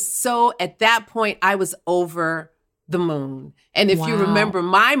it was so, at that point, I was over the moon. And if you remember,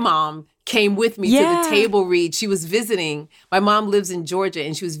 my mom came with me to the table read. She was visiting. My mom lives in Georgia,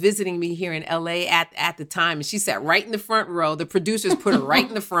 and she was visiting me here in LA at the time. And she sat right in the front row. The producers put her right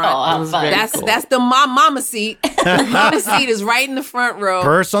in the front. That's the mama seat. The mama seat is right in the front row.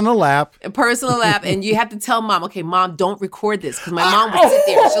 Purse on the lap. And you have to tell mom, okay, mom, don't record this. Because my mom would sit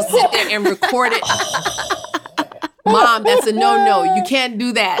there. She'll sit there and record it. Mom, that's a no. You can't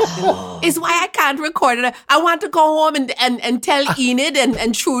do that. It's why I can't record it. I want to go home and tell Enid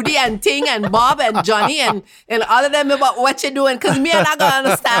and Trudy and Ting and Bob and Johnny and all of them about what you're doing. Because me, I'm not going to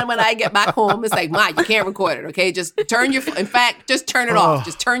understand when I get back home. It's like, Ma, you can't record it, okay? Just turn your, in fact, just turn it off.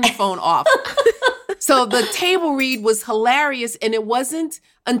 Just turn your phone off. So the table read was hilarious. And it wasn't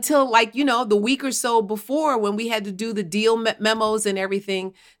until the week or so before when we had to do the deal memos and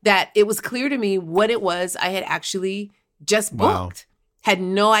everything that it was clear to me what it was I had actually just booked. Had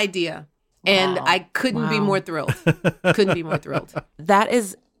no idea. And I couldn't be more thrilled. Couldn't be more thrilled. That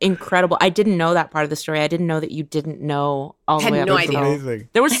is incredible. I didn't know that part of the story. I didn't know that you didn't know all the way up. Had no idea. Amazing.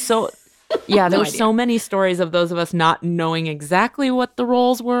 There was so many stories of those of us not knowing exactly what the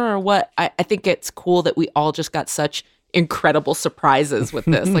roles were or what. I think it's cool that we all just got such incredible surprises with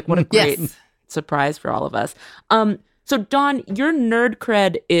this. Like, what a great surprise for all of us. So Dawn, your nerd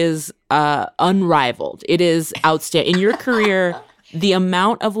cred is unrivaled. It is outstanding. In your career, the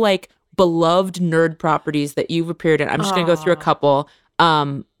amount of beloved nerd properties that you've appeared in. I'm just going to go through a couple.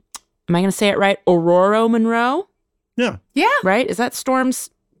 Am I going to say it right? Aurora Monroe? Yeah. Right? Is that Storm's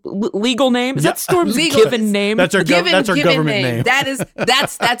legal name? Is that Storm's given name? That's her government name.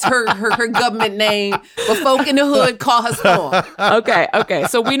 That's her government name. But folk in the hood call her Storm. Okay.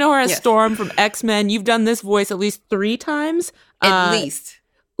 So we know her as Storm from X-Men. You've done this voice at least 3 times. At least.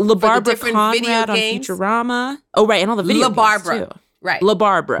 LaBarbara Conrad on Futurama. Oh, right. And all the video games, too. Right.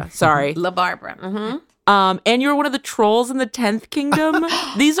 LaBarbara. Sorry. LaBarbara. Mm-hmm. And you're one of the trolls in the 10th Kingdom.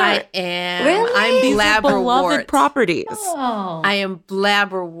 These are I am. Really? I'm Blabberwort. Beloved properties. Oh. I am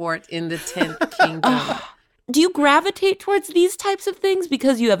Blabberwort in the 10th Kingdom. Do you gravitate towards these types of things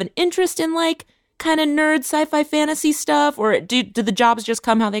because you have an interest in kind of nerd sci-fi fantasy stuff, or do the jobs just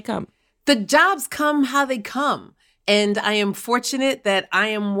come how they come? The jobs come how they come, and I am fortunate that I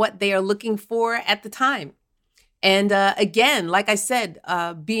am what they are looking for at the time. And again, like I said,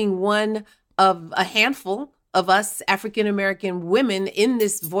 being one of a handful of us African-American women in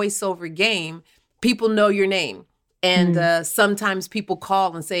this voiceover game, people know your name. And sometimes people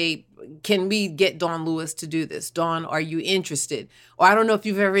call and say, can we get Dawn Lewis to do this? Dawn, are you interested? Or I don't know if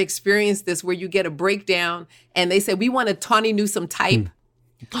you've ever experienced this where you get a breakdown and they say, we want a Tawny Newsome type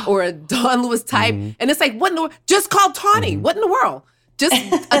or a Dawn Lewis type. And it's like, what in the world? Just call Tawny. What in the world? Just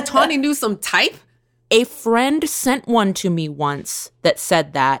a Tawny Newsome type? A friend sent one to me once that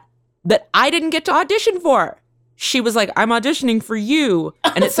said that I didn't get to audition for. she was like, I'm auditioning for you.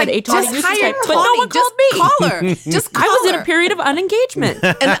 And it said a Tawny just Newsom hire type, but no one called me. Call her. Just call I was in her. a period of unengagement.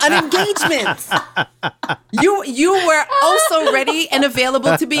 An unengagement. You were also ready and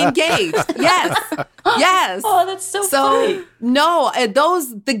available to be engaged. Yes. Oh, that's so funny. No,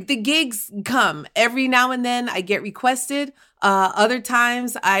 the gigs come every now and then. I get requested. Other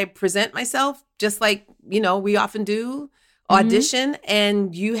times I present myself, just like we often do, audition,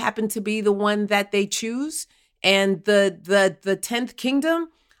 and you happen to be the one that they choose. And the 10th Kingdom,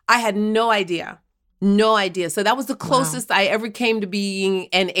 I had no idea. So that was the closest I ever came to being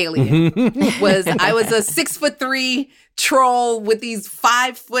an alien. I was a 6'3" troll with these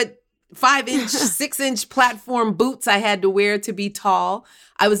 5'5" 6-inch platform boots I had to wear to be tall.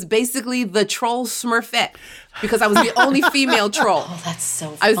 I was basically the troll Smurfette because I was the only female troll. Oh, that's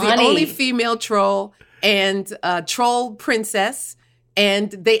so funny. I was the only female troll and troll princess. And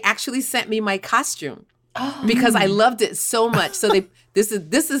they actually sent me my costume. Because I loved it so much. So this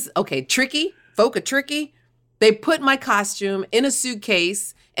is okay, tricky. Foca tricky. They put my costume in a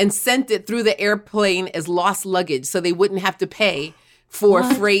suitcase and sent it through the airplane as lost luggage so they wouldn't have to pay for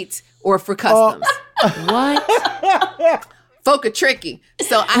freight or for customs. What? Foca tricky.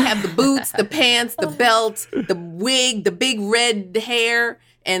 So I have the boots, the pants, the belt, the wig, the big red hair,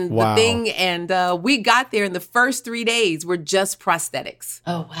 and the thing. And we got there, and the first 3 days were just prosthetics.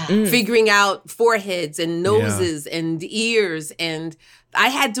 Oh, wow. Figuring out foreheads and noses and ears. And I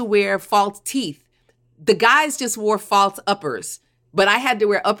had to wear false teeth. The guys just wore false uppers, but I had to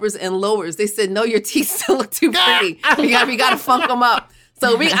wear uppers and lowers. They said, no, your teeth still look too pretty. We got to funk them up.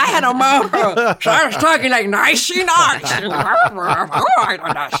 So I had a mouth. So I was talking like nicey nice.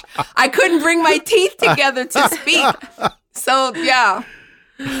 I couldn't bring my teeth together to speak. So, yeah.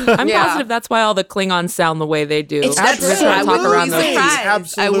 I'm positive that's why all the Klingons sound the way they do. That's true.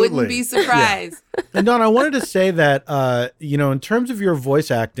 I wouldn't be surprised. Yeah. And Dawn, I wanted to say that, in terms of your voice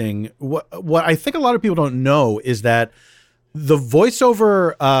acting, what I think a lot of people don't know is that the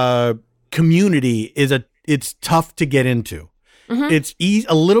voiceover community it's tough to get into. It's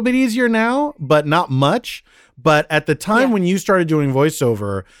a little bit easier now, but not much. But at the time when you started doing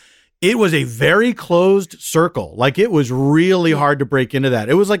voiceover, it was a very closed circle. Like, it was really hard to break into that.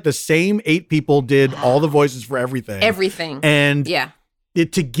 It was like the same 8 people did all the voices for everything. And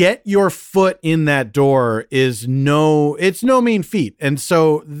to get your foot in that door it's no mean feat. And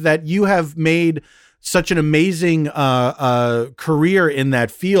so that you have made such an amazing career in that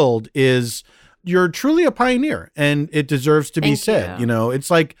field you're truly a pioneer, and it deserves to be said.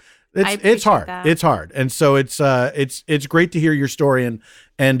 It's like, it's hard. That. It's hard. And so it's great to hear your story.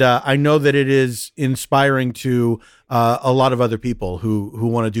 And I know that it is inspiring to a lot of other people who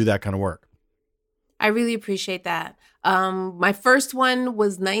want to do that kind of work. I really appreciate that. My first one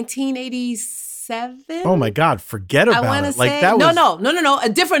was 1987. Oh my God, forget about it. Like, that was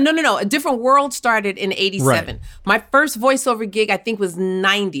A different world started in 87. Right. My first voiceover gig, I think, was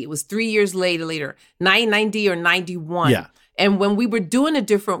 90. It was 3 years later, 90 or 91. Yeah. And when we were doing A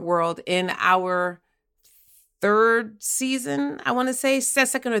Different World in our third season, I want to say,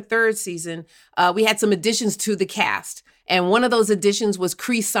 second or third season, we had some additions to the cast. And one of those additions was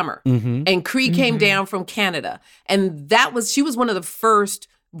Cree Summer. And Cree came down from Canada. And she was one of the first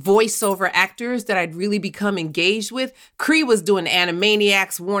voiceover actors that I'd really become engaged with. Cree was doing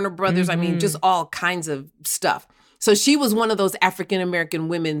Animaniacs, Warner Brothers, I mean, just all kinds of stuff. So she was one of those African-American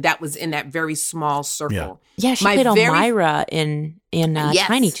women that was in that very small circle. Yeah, she played Elmira in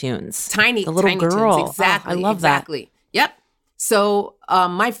Tiny Toons. The little girl. Toons, exactly. I love that. Yep. So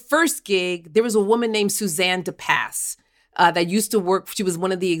my first gig, there was a woman named Suzanne DePass that used to work. She was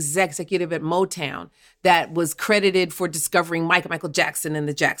one of the executive at Motown that was credited for discovering Michael Jackson and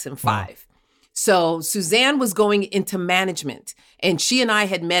the Jackson 5. Wow. So Suzanne was going into management, and she and I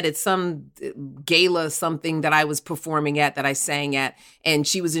had met at some gala, something that I was performing at, that I sang at, and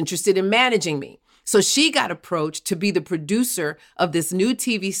she was interested in managing me. So she got approached to be the producer of this new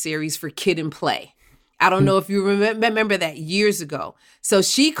TV series for Kid and Play. I don't know if you remember that, years ago. So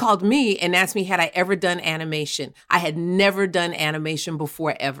she called me and asked me, had I ever done animation? I had never done animation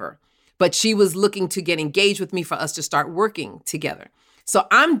before, ever. But she was looking to get engaged with me for us to start working together. So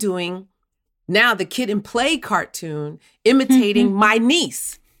I'm doing now the Kid and Play cartoon, imitating my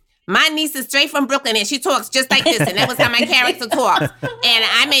niece. My niece is straight from Brooklyn, and she talks just like this, and that was how my character talks. And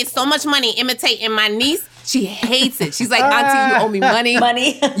I made so much money imitating my niece. She hates it. She's like, Auntie, you owe me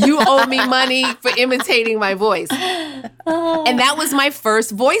money. You owe me money for imitating my voice. And that was my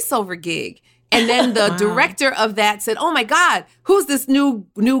first voiceover gig. And then the director of that said, oh my God, who's this new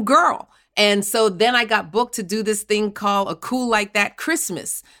girl? And so then I got booked to do this thing called A Cool Like That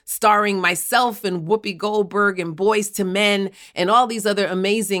Christmas, starring myself and Whoopi Goldberg and Boyz II Men and all these other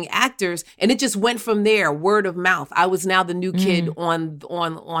amazing actors. And it just went from there, word of mouth. I was now the new kid on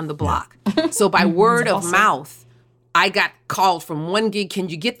the block. So by word of mouth, I got called from one gig. Can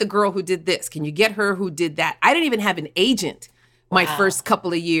you get the girl who did this? Can you get her who did that? I didn't even have an agent my first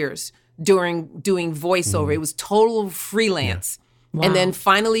couple of years during doing voiceover. It was total freelance. Wow. And then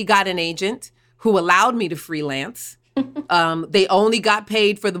finally got an agent who allowed me to freelance. They only got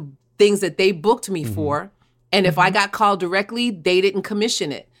paid for the things that they booked me for. And if I got called directly, they didn't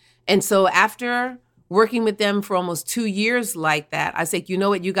commission it. And so after working with them for almost 2 years like that, I said, you know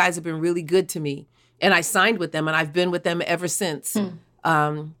what, you guys have been really good to me. And I signed with them, and I've been with them ever since.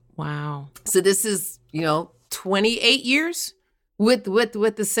 Wow. So this is, 28 years with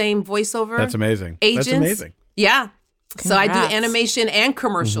the same voiceover. That's amazing. Agents. That's amazing. Yeah. Congrats. So I do animation and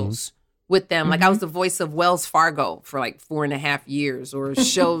commercials with them. Like I was the voice of Wells Fargo for like 4.5 years, or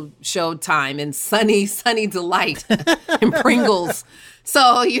Showtime and Sunny Delight and Pringles. So,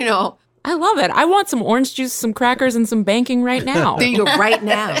 I love it. I want some orange juice, some crackers, and some banking right now. There you go, right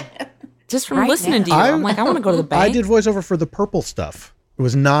now. Just from listening to you, I'm like, I want to go to the bank. I did voiceover for the Purple Stuff. It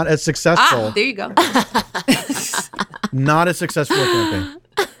was not as successful. There you go. Not as successful a campaign.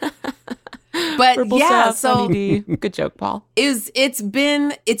 But Purple yeah, stuff, so good joke, Paul. It's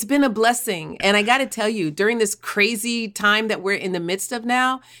been a blessing. And I got to tell you, during this crazy time that we're in the midst of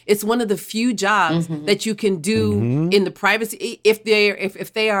now, it's one of the few jobs that you can do in the privacy. If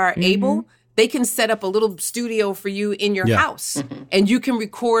they are able, they can set up a little studio for you in your house and you can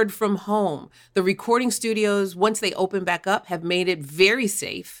record from home. The recording studios, once they open back up, have made it very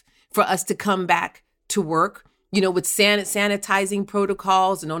safe for us to come back to work, with sanitizing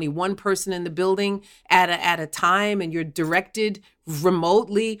protocols and only one person in the building at a time, and you're directed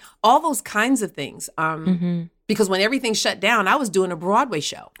remotely, all those kinds of things. Because when everything shut down, I was doing a Broadway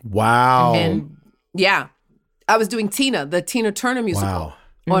show. Wow. And yeah, I was doing Tina, the Tina Turner musical.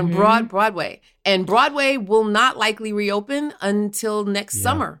 On Broadway. And Broadway will not likely reopen until next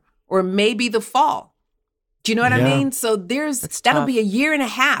summer or maybe the fall. Do you know what I mean? So that'll be a year and a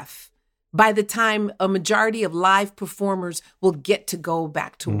half by the time a majority of live performers will get to go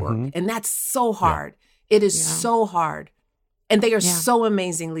back to work. And that's so hard. It is so hard. And they are so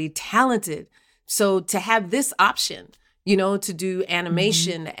amazingly talented. So to have this option, to do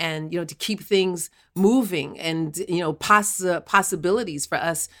animation and, to keep things moving and, possibilities for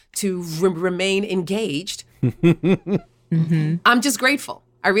us to remain engaged. I'm just grateful.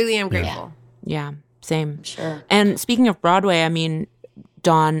 I really am grateful. Yeah, same. Sure. And speaking of Broadway, I mean,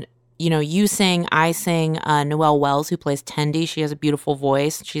 Dawn, you sing, I sing. Noelle Wells, who plays Tendi, she has a beautiful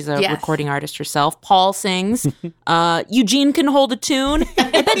voice. She's a recording artist herself. Paul sings. Eugene can hold a tune.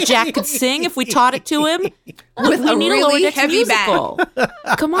 I bet Jack could sing if we taught it to him. With a really heavy musical.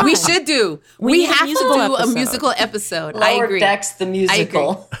 Come on. We should do. We have to do a musical episode. I agree. Lower Decks the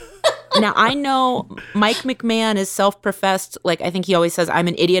musical. Now, I know Mike McMahon is self-professed, I think he always says, I'm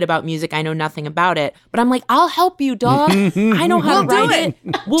an idiot about music, I know nothing about it. But I'm like, I'll help you, dog. I know how to write it.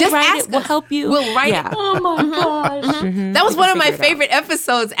 We'll Just write ask it. We'll help you. We'll write it. Oh my gosh. That was one of my favorite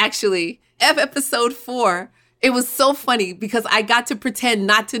episodes, actually. Episode 4. It was so funny because I got to pretend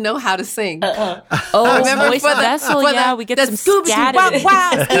not to know how to sing. Oh, voice vessel, we get some scattered.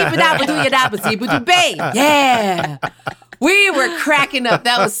 Yeah. We were cracking up.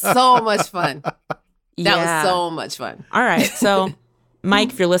 That was so much fun. That was so much fun. All right. So, Mike,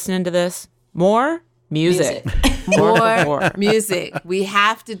 if you're listening to this, more music. More music. We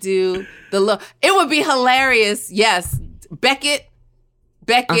have to do it would be hilarious. Yes. Beckett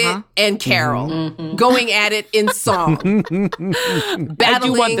and Carol going at it in song. Battling. I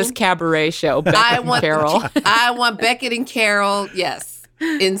do want this cabaret show, Beckett and Carol. I want Beckett and Carol, yes,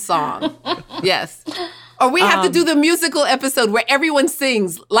 in song. Yes. Or we have to do the musical episode where everyone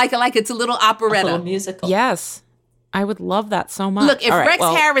sings like it's a little operetta. A little musical. Yes. I would love that so much. Look, if Rex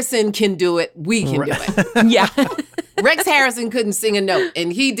Harrison can do it, we can do it. Yeah. Rex Harrison couldn't sing a note.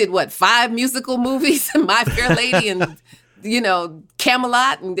 And he did, 5 musical movies? My Fair Lady and,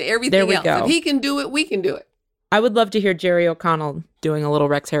 Camelot and everything there we else. Go. If he can do it, we can do it. I would love to hear Jerry O'Connell doing a little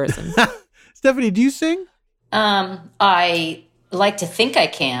Rex Harrison. Stephanie, do you sing? I like to think I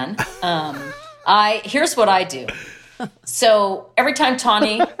can. Here's what I do. So every time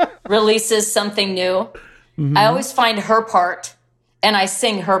Tawny releases something new, I always find her part and I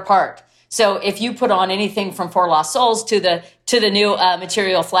sing her part. So if you put on anything from For Lost Souls to the new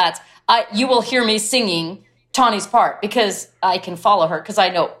Material Flats, you will hear me singing Tawny's part because I can follow her because I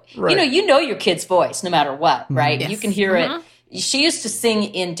know, you know your kid's voice no matter what, right? Yes. You can hear it she used to sing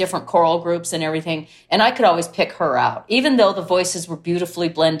in different choral groups and everything, and I could always pick her out. Even though the voices were beautifully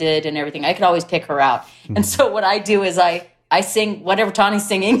blended and everything, I could always pick her out. Mm-hmm. And so what I do is I sing whatever Tawny's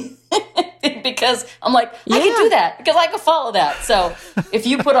singing because I'm like, I can do that because I can follow that. So if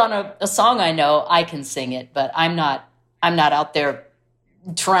you put on a song I know, I can sing it, but I'm not out there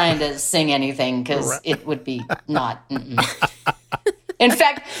trying to sing anything because it would be not. In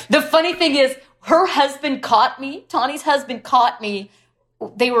fact, the funny thing is, her husband caught me. Tawny's husband caught me.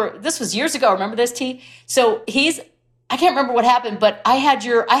 This was years ago. Remember this, T? So I can't remember what happened, but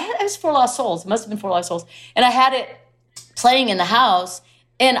it was For Lost Souls. It must have been For Lost Souls. And I had it playing in the house.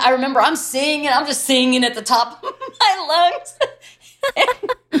 And I remember I'm just singing at the top of my lungs.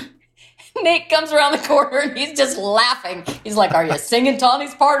 And Nate comes around the corner and he's just laughing. He's like, "Are you singing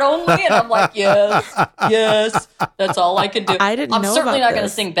Tawny's part only?" And I'm like, yes, that's all I can do. I didn't know I'm certainly about not going to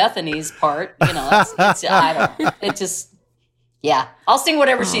sing Bethany's part. You know, I don't. It just, I'll sing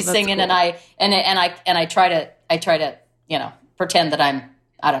whatever she's singing, cool. and I try to pretend that I'm,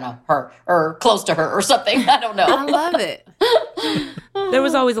 I don't know, her or close to her or something. I don't know. I love it. There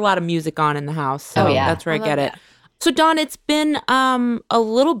was always a lot of music on in the house, so that's where I get it. So, Dawn, it's been a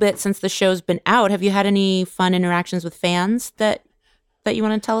little bit since the show's been out. Have you had any fun interactions with fans that you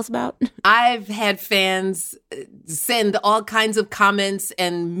want to tell us about? I've had fans send all kinds of comments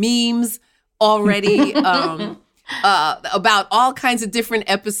and memes already about all kinds of different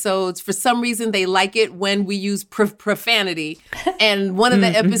episodes. For some reason, they like it when we use profanity. And one of the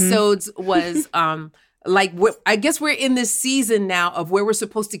episodes was I guess we're in this season now of where we're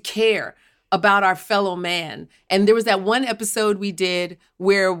supposed to care about our fellow man. And there was that one episode we did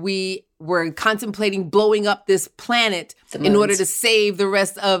where we were contemplating blowing up this planet in order to save the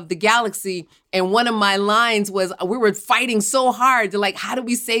rest of the galaxy. And one of my lines was, we were fighting so hard to how do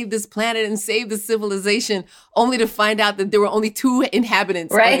we save this planet and save the civilization, only to find out that there were only 2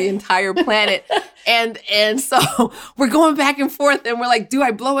 inhabitants of the entire planet. And so we're going back and forth and we're like, do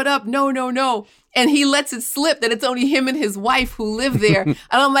I blow it up? No. And he lets it slip that it's only him and his wife who live there. And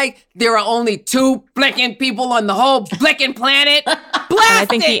I'm like, there are only 2 blicking people on the whole blicking planet. Blast and I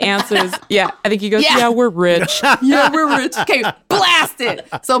think he answers, I think he goes, we're rich. We're rich. Okay, blast it.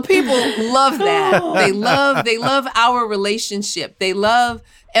 So people love that. They love our relationship. They love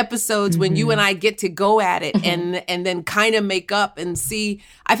episodes when you and I get to go at it and then kind of make up and see.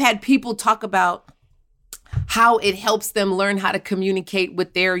 I've had people talk about how it helps them learn how to communicate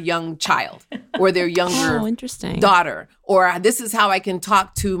with their young child or their younger daughter. Or this is how I can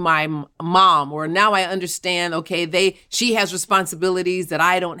talk to my mom. Or now I understand, she has responsibilities that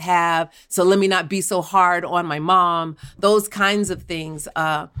I don't have. So let me not be so hard on my mom. Those kinds of things.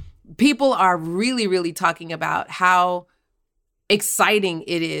 People are really, really talking about how exciting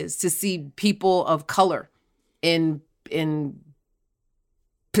it is to see people of color in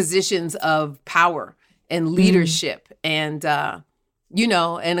positions of power and leadership. And, and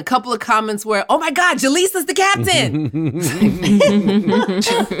a couple of comments were, "Oh my God, Jaleesa's the captain."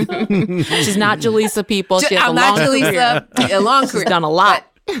 She's not Jaleesa, people. She has I'm not Jaleesa. A long career. She's done a lot.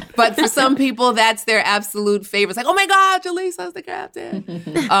 But for some people, that's their absolute favorite. It's like, "Oh my God, Jaleesa's the captain."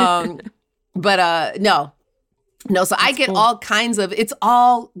 No. So I get all kinds of, it's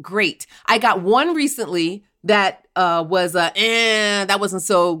all great. I got one recently that was that wasn't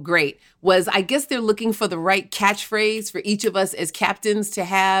so great. I guess they're looking for the right catchphrase for each of us as captains to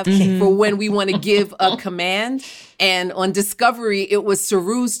have for when we want to give a command. And on Discovery, it was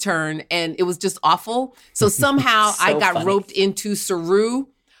Saru's turn, and it was just awful. So somehow I got roped into Saru,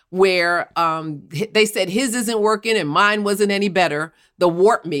 where they said his isn't working and mine wasn't any better. The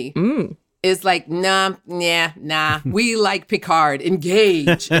warp me. Is like, nah, we like Picard,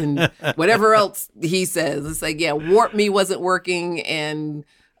 engage, and whatever else he says. It's like, warp me wasn't working, and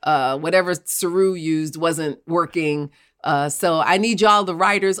whatever Saru used wasn't working. So I need y'all, the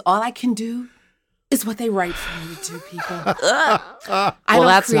writers. All I can do is what they write for me to do, people.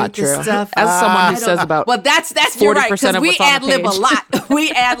 That's not true. Stuff. As someone who says about that's you're right, because we ad-lib a lot.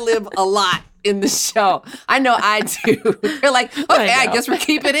 We ad-lib a lot in the show. I know I do. They're like, okay, I guess we're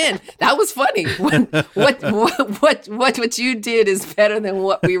keeping it in. That was funny. What you did is better than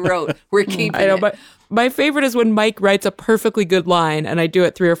what we wrote. We're keeping it. But my favorite is when Mike writes a perfectly good line and I do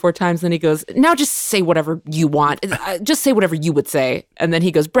it 3 or 4 times. Then he goes, "Now just say whatever you want. Just say whatever you would say." And then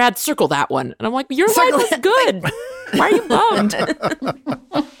he goes, "Brad, circle that one." And I'm like, "Your line was good. Why are you bummed?"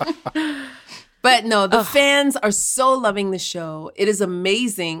 But no, the fans are so loving the show. It is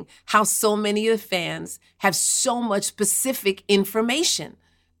amazing how so many of the fans have so much specific information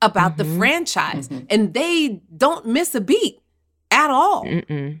about the franchise. And they don't miss a beat. at all.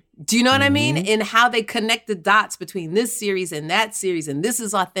 Do you know what I mean? And how they connect the dots between this series and that series, and this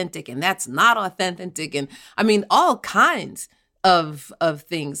is authentic and that's not authentic, and I mean all kinds of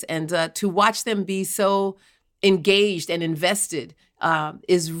things. And to watch them be so engaged and invested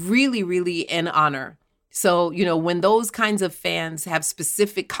is really, really an honor. So, you know, when those kinds of fans have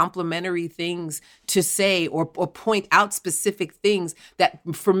specific complimentary things to say or point out specific things that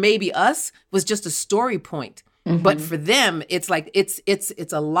for maybe us was just a story point. But for them, it's like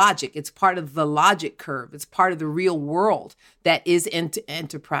it's a logic. It's part of the logic curve. It's part of the real world that is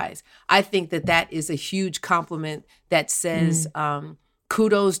Enterprise. I think that is a huge compliment that says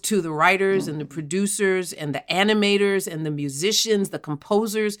kudos to the writers and the producers and the animators and the musicians, the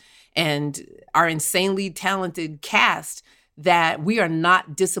composers, and our insanely talented cast, that we are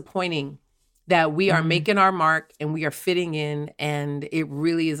not disappointing, that we are making our mark and we are fitting in, and it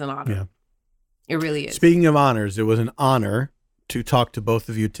really is an honor. Yeah. It really is. Speaking of honors, it was an honor to talk to both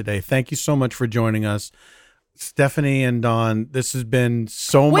of you today. Thank you so much for joining us. Stephanie and Dawn, this has been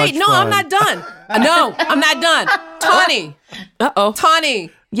so much fun. Wait, no, I'm not done. No, I'm not done. Tawny. Uh-oh.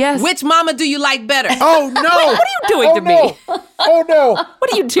 Tawny. Yes. Which mama do you like better? Oh, no. What are you doing to me? Oh, no.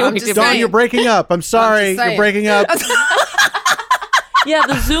 What are you doing to me? Dawn, you're breaking up. I'm sorry. You're breaking up. Yeah,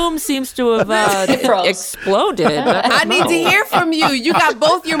 the Zoom seems to have exploded. I need to hear from you. You got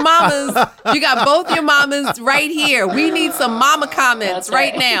both your mamas. You got both your mamas right here. We need some mama comments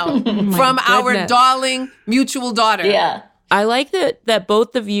right now from our darling mutual daughter. Yeah. I like that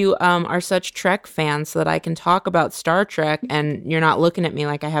both of you are such Trek fans, so that I can talk about Star Trek and you're not looking at me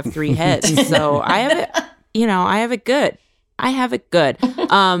like I have 3 heads. So I have it, I have it good.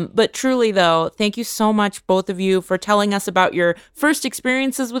 But truly, though, thank you so much, both of you, for telling us about your first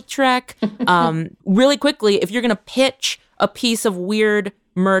experiences with Trek. Really quickly, if you're going to pitch a piece of weird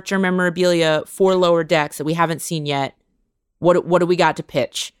merch or memorabilia for Lower Decks that we haven't seen yet, what do we got to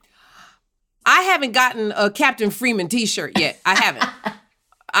pitch? I haven't gotten a Captain Freeman t-shirt yet. I haven't.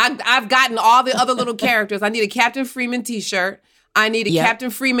 I've gotten all the other little characters. I need a Captain Freeman t-shirt. I need a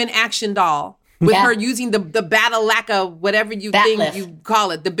Captain Freeman action doll. With her using the Batalaka, whatever you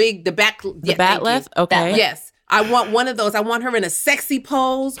call it, the Bat'leth? Okay. Yes. I want one of those. I want her in a sexy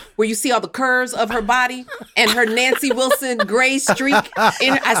pose where you see all the curves of her body and her Nancy Wilson gray streak.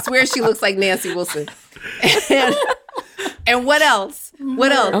 I swear she looks like Nancy Wilson. And what else?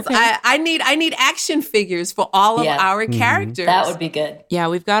 What else? Okay. I need action figures for all of our characters. That would be good. Yeah,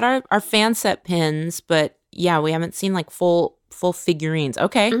 we've got our fan set pins, but yeah, we haven't seen like full figurines.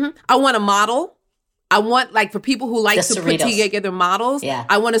 Okay. I want a model. I want, like, for people who like to put together models. Yeah.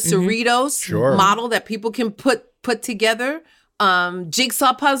 I want a Cerritos model that people can put together.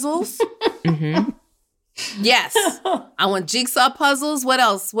 Jigsaw puzzles. Yes. I want jigsaw puzzles. What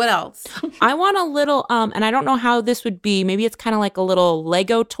else? I want a little, and I don't know how this would be. Maybe it's kind of like a little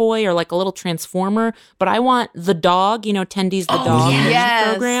Lego toy or like a little transformer, but I want the dog, Tendy's the dog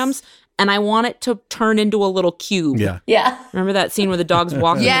programs. And I want it to turn into a little cube. Yeah. Remember that scene where the dog's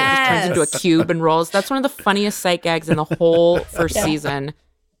walking and it just turns into a cube and rolls? That's one of the funniest sight gags in the whole first season.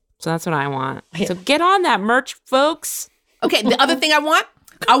 So that's what I want. So get on that merch, folks. Okay, the other thing I want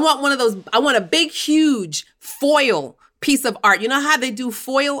one of those, I want a big, huge foil piece of art. You know how they do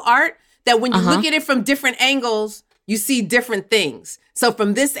foil art? That when you look at it from different angles, you see different things. So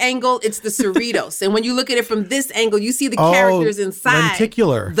from this angle, it's the Cerritos. And when you look at it from this angle, you see the characters inside.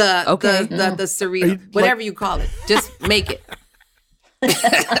 Lenticular. The Cerrito. Whatever you call it. Just make it.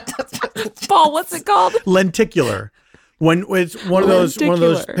 Paul, what's it called? Lenticular. When it's one of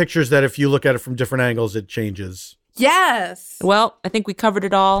those pictures that if you look at it from different angles, it changes. Yes. Well, I think we covered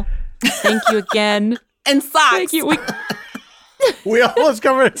it all. Thank you again. And socks. Thank you. We almost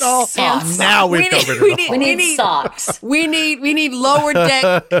covered it all. Now we've covered it all. We need socks. We need Lower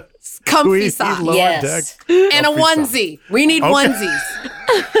Deck comfy socks. Yes. And a onesie. We need onesies.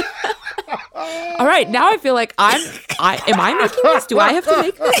 All right, now I feel like am I making this? Do I have to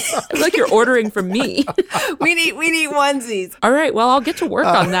make this? I feel like you're ordering from me. We need onesies. All right, well, I'll get to work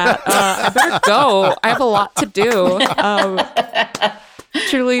on that. I better go. I have a lot to do.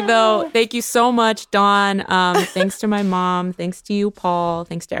 Truly, though, thank you so much, Dawn. Thanks to my mom. Thanks to you, Paul.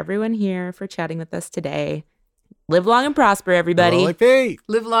 Thanks to everyone here for chatting with us today. Live long and prosper, everybody.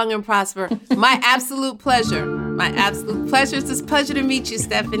 Live long and prosper. My absolute pleasure. It's a pleasure to meet you,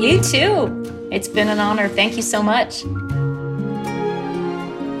 Stephanie. You too. It's been an honor. Thank you so much.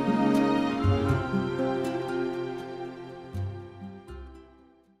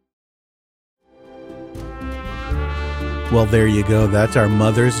 Well, there you go. That's our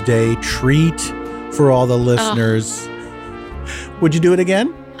Mother's Day treat for all the listeners. Would you do it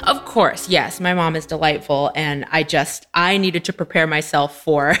again? Of course, yes. My mom is delightful, and I needed to prepare myself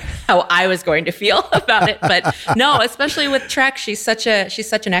for how I was going to feel about it. But no, especially with Trek, she's such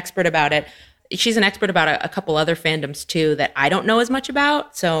an expert about it. She's an expert about a couple other fandoms too that I don't know as much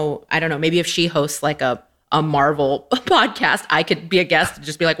about. So I don't know. Maybe if she hosts like a Marvel podcast, I could be a guest and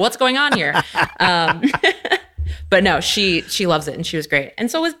just be like, "What's going on here?" But no, she loves it, and she was great.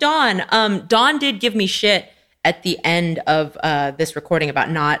 And so was Dawn. Dawn did give me shit at the end of this recording about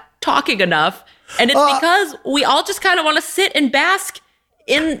not talking enough, and it's because we all just kind of want to sit and bask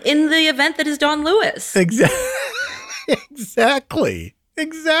in the event that is Dawn Lewis. Exactly.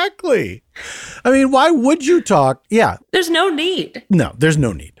 I mean, why would you talk? Yeah. There's no need. No, there's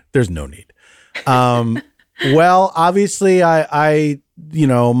no need. Well, obviously I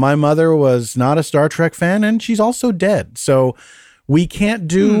my mother was not a Star Trek fan, and she's also dead. So we can't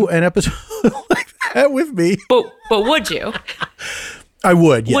do an episode like that with me. But would you? I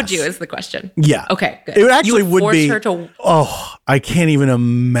would, yes. Would you is the question. Yeah. Okay, good. It actually would be. Her to... Oh, I can't even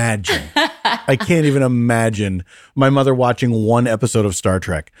imagine. My mother watching one episode of Star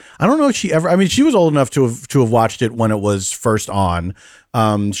Trek. I don't know if she ever, I mean, she was old enough to have watched it when it was first on.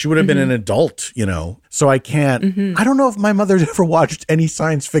 She would have been an adult, so I can't, I don't know if my mother's ever watched any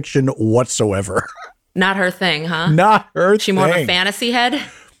science fiction whatsoever. Not her thing, huh? Not her thing. She more of a fantasy head?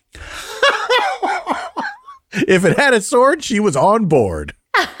 If it had a sword, she was on board.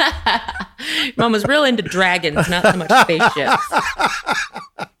 Mom was real into dragons, not so much spaceships.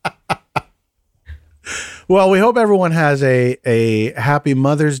 Well, we hope everyone has a happy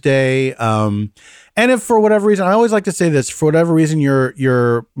Mother's Day. And if for whatever reason, I always like to say this, for whatever reason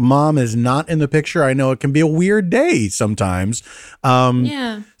your mom is not in the picture, I know it can be a weird day sometimes.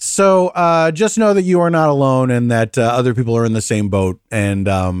 Yeah. So just know that you are not alone, and that other people are in the same boat. And,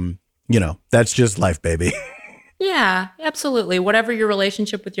 that's just life, baby. Yeah, absolutely. Whatever your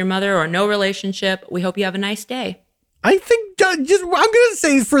relationship with your mother or no relationship, we hope you have a nice day. I think I'm going to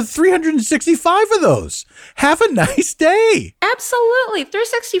say for 365 of those, have a nice day. Absolutely.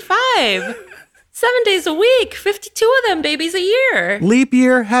 365. 7 days a week, 52 of them babies a year. Leap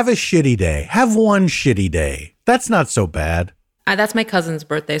year, have a shitty day. Have one shitty day. That's not so bad. That's my cousin's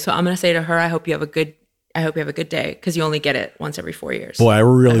birthday, so I'm going to say to her, I hope you have a good day, because you only get it once every 4 years. Boy, I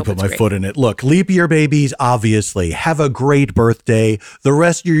really put my foot in it. Look, leap year babies, obviously, have a great birthday. The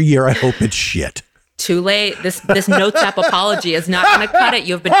rest of your year, I hope it's shit. Too late. This Notes app apology is not going to cut it.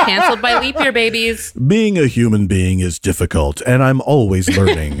 You have been canceled by leap year babies. Being a human being is difficult, and I'm always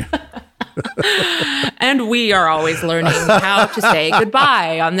learning. And we are always learning how to say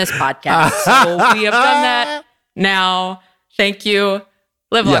goodbye on this podcast. So we have done that now. Thank you.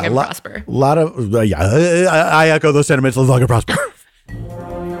 Live long and prosper. I echo those sentiments. Live long and prosper.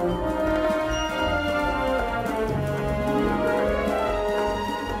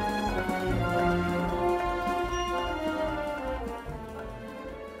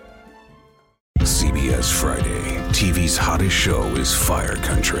 CBS Friday. TV's hottest show is Fire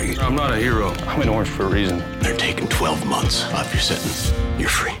Country. I'm not a hero. I'm in orange for a reason. They're taking 12 months off your sentence. You're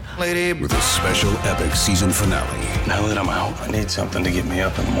free. Lady, with a special epic season finale. Now that I'm out, I need something to get me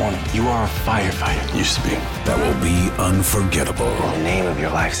up in the morning. You are a firefighter. Used to be. That will be unforgettable. In the name of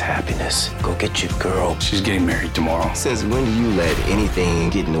your life's happiness, go get your girl. She's getting married tomorrow. Says, when do you let anything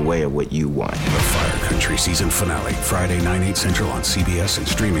get in the way of what you want? The Fire Country season finale, Friday, 9/8 Central on CBS and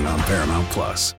streaming on Paramount+.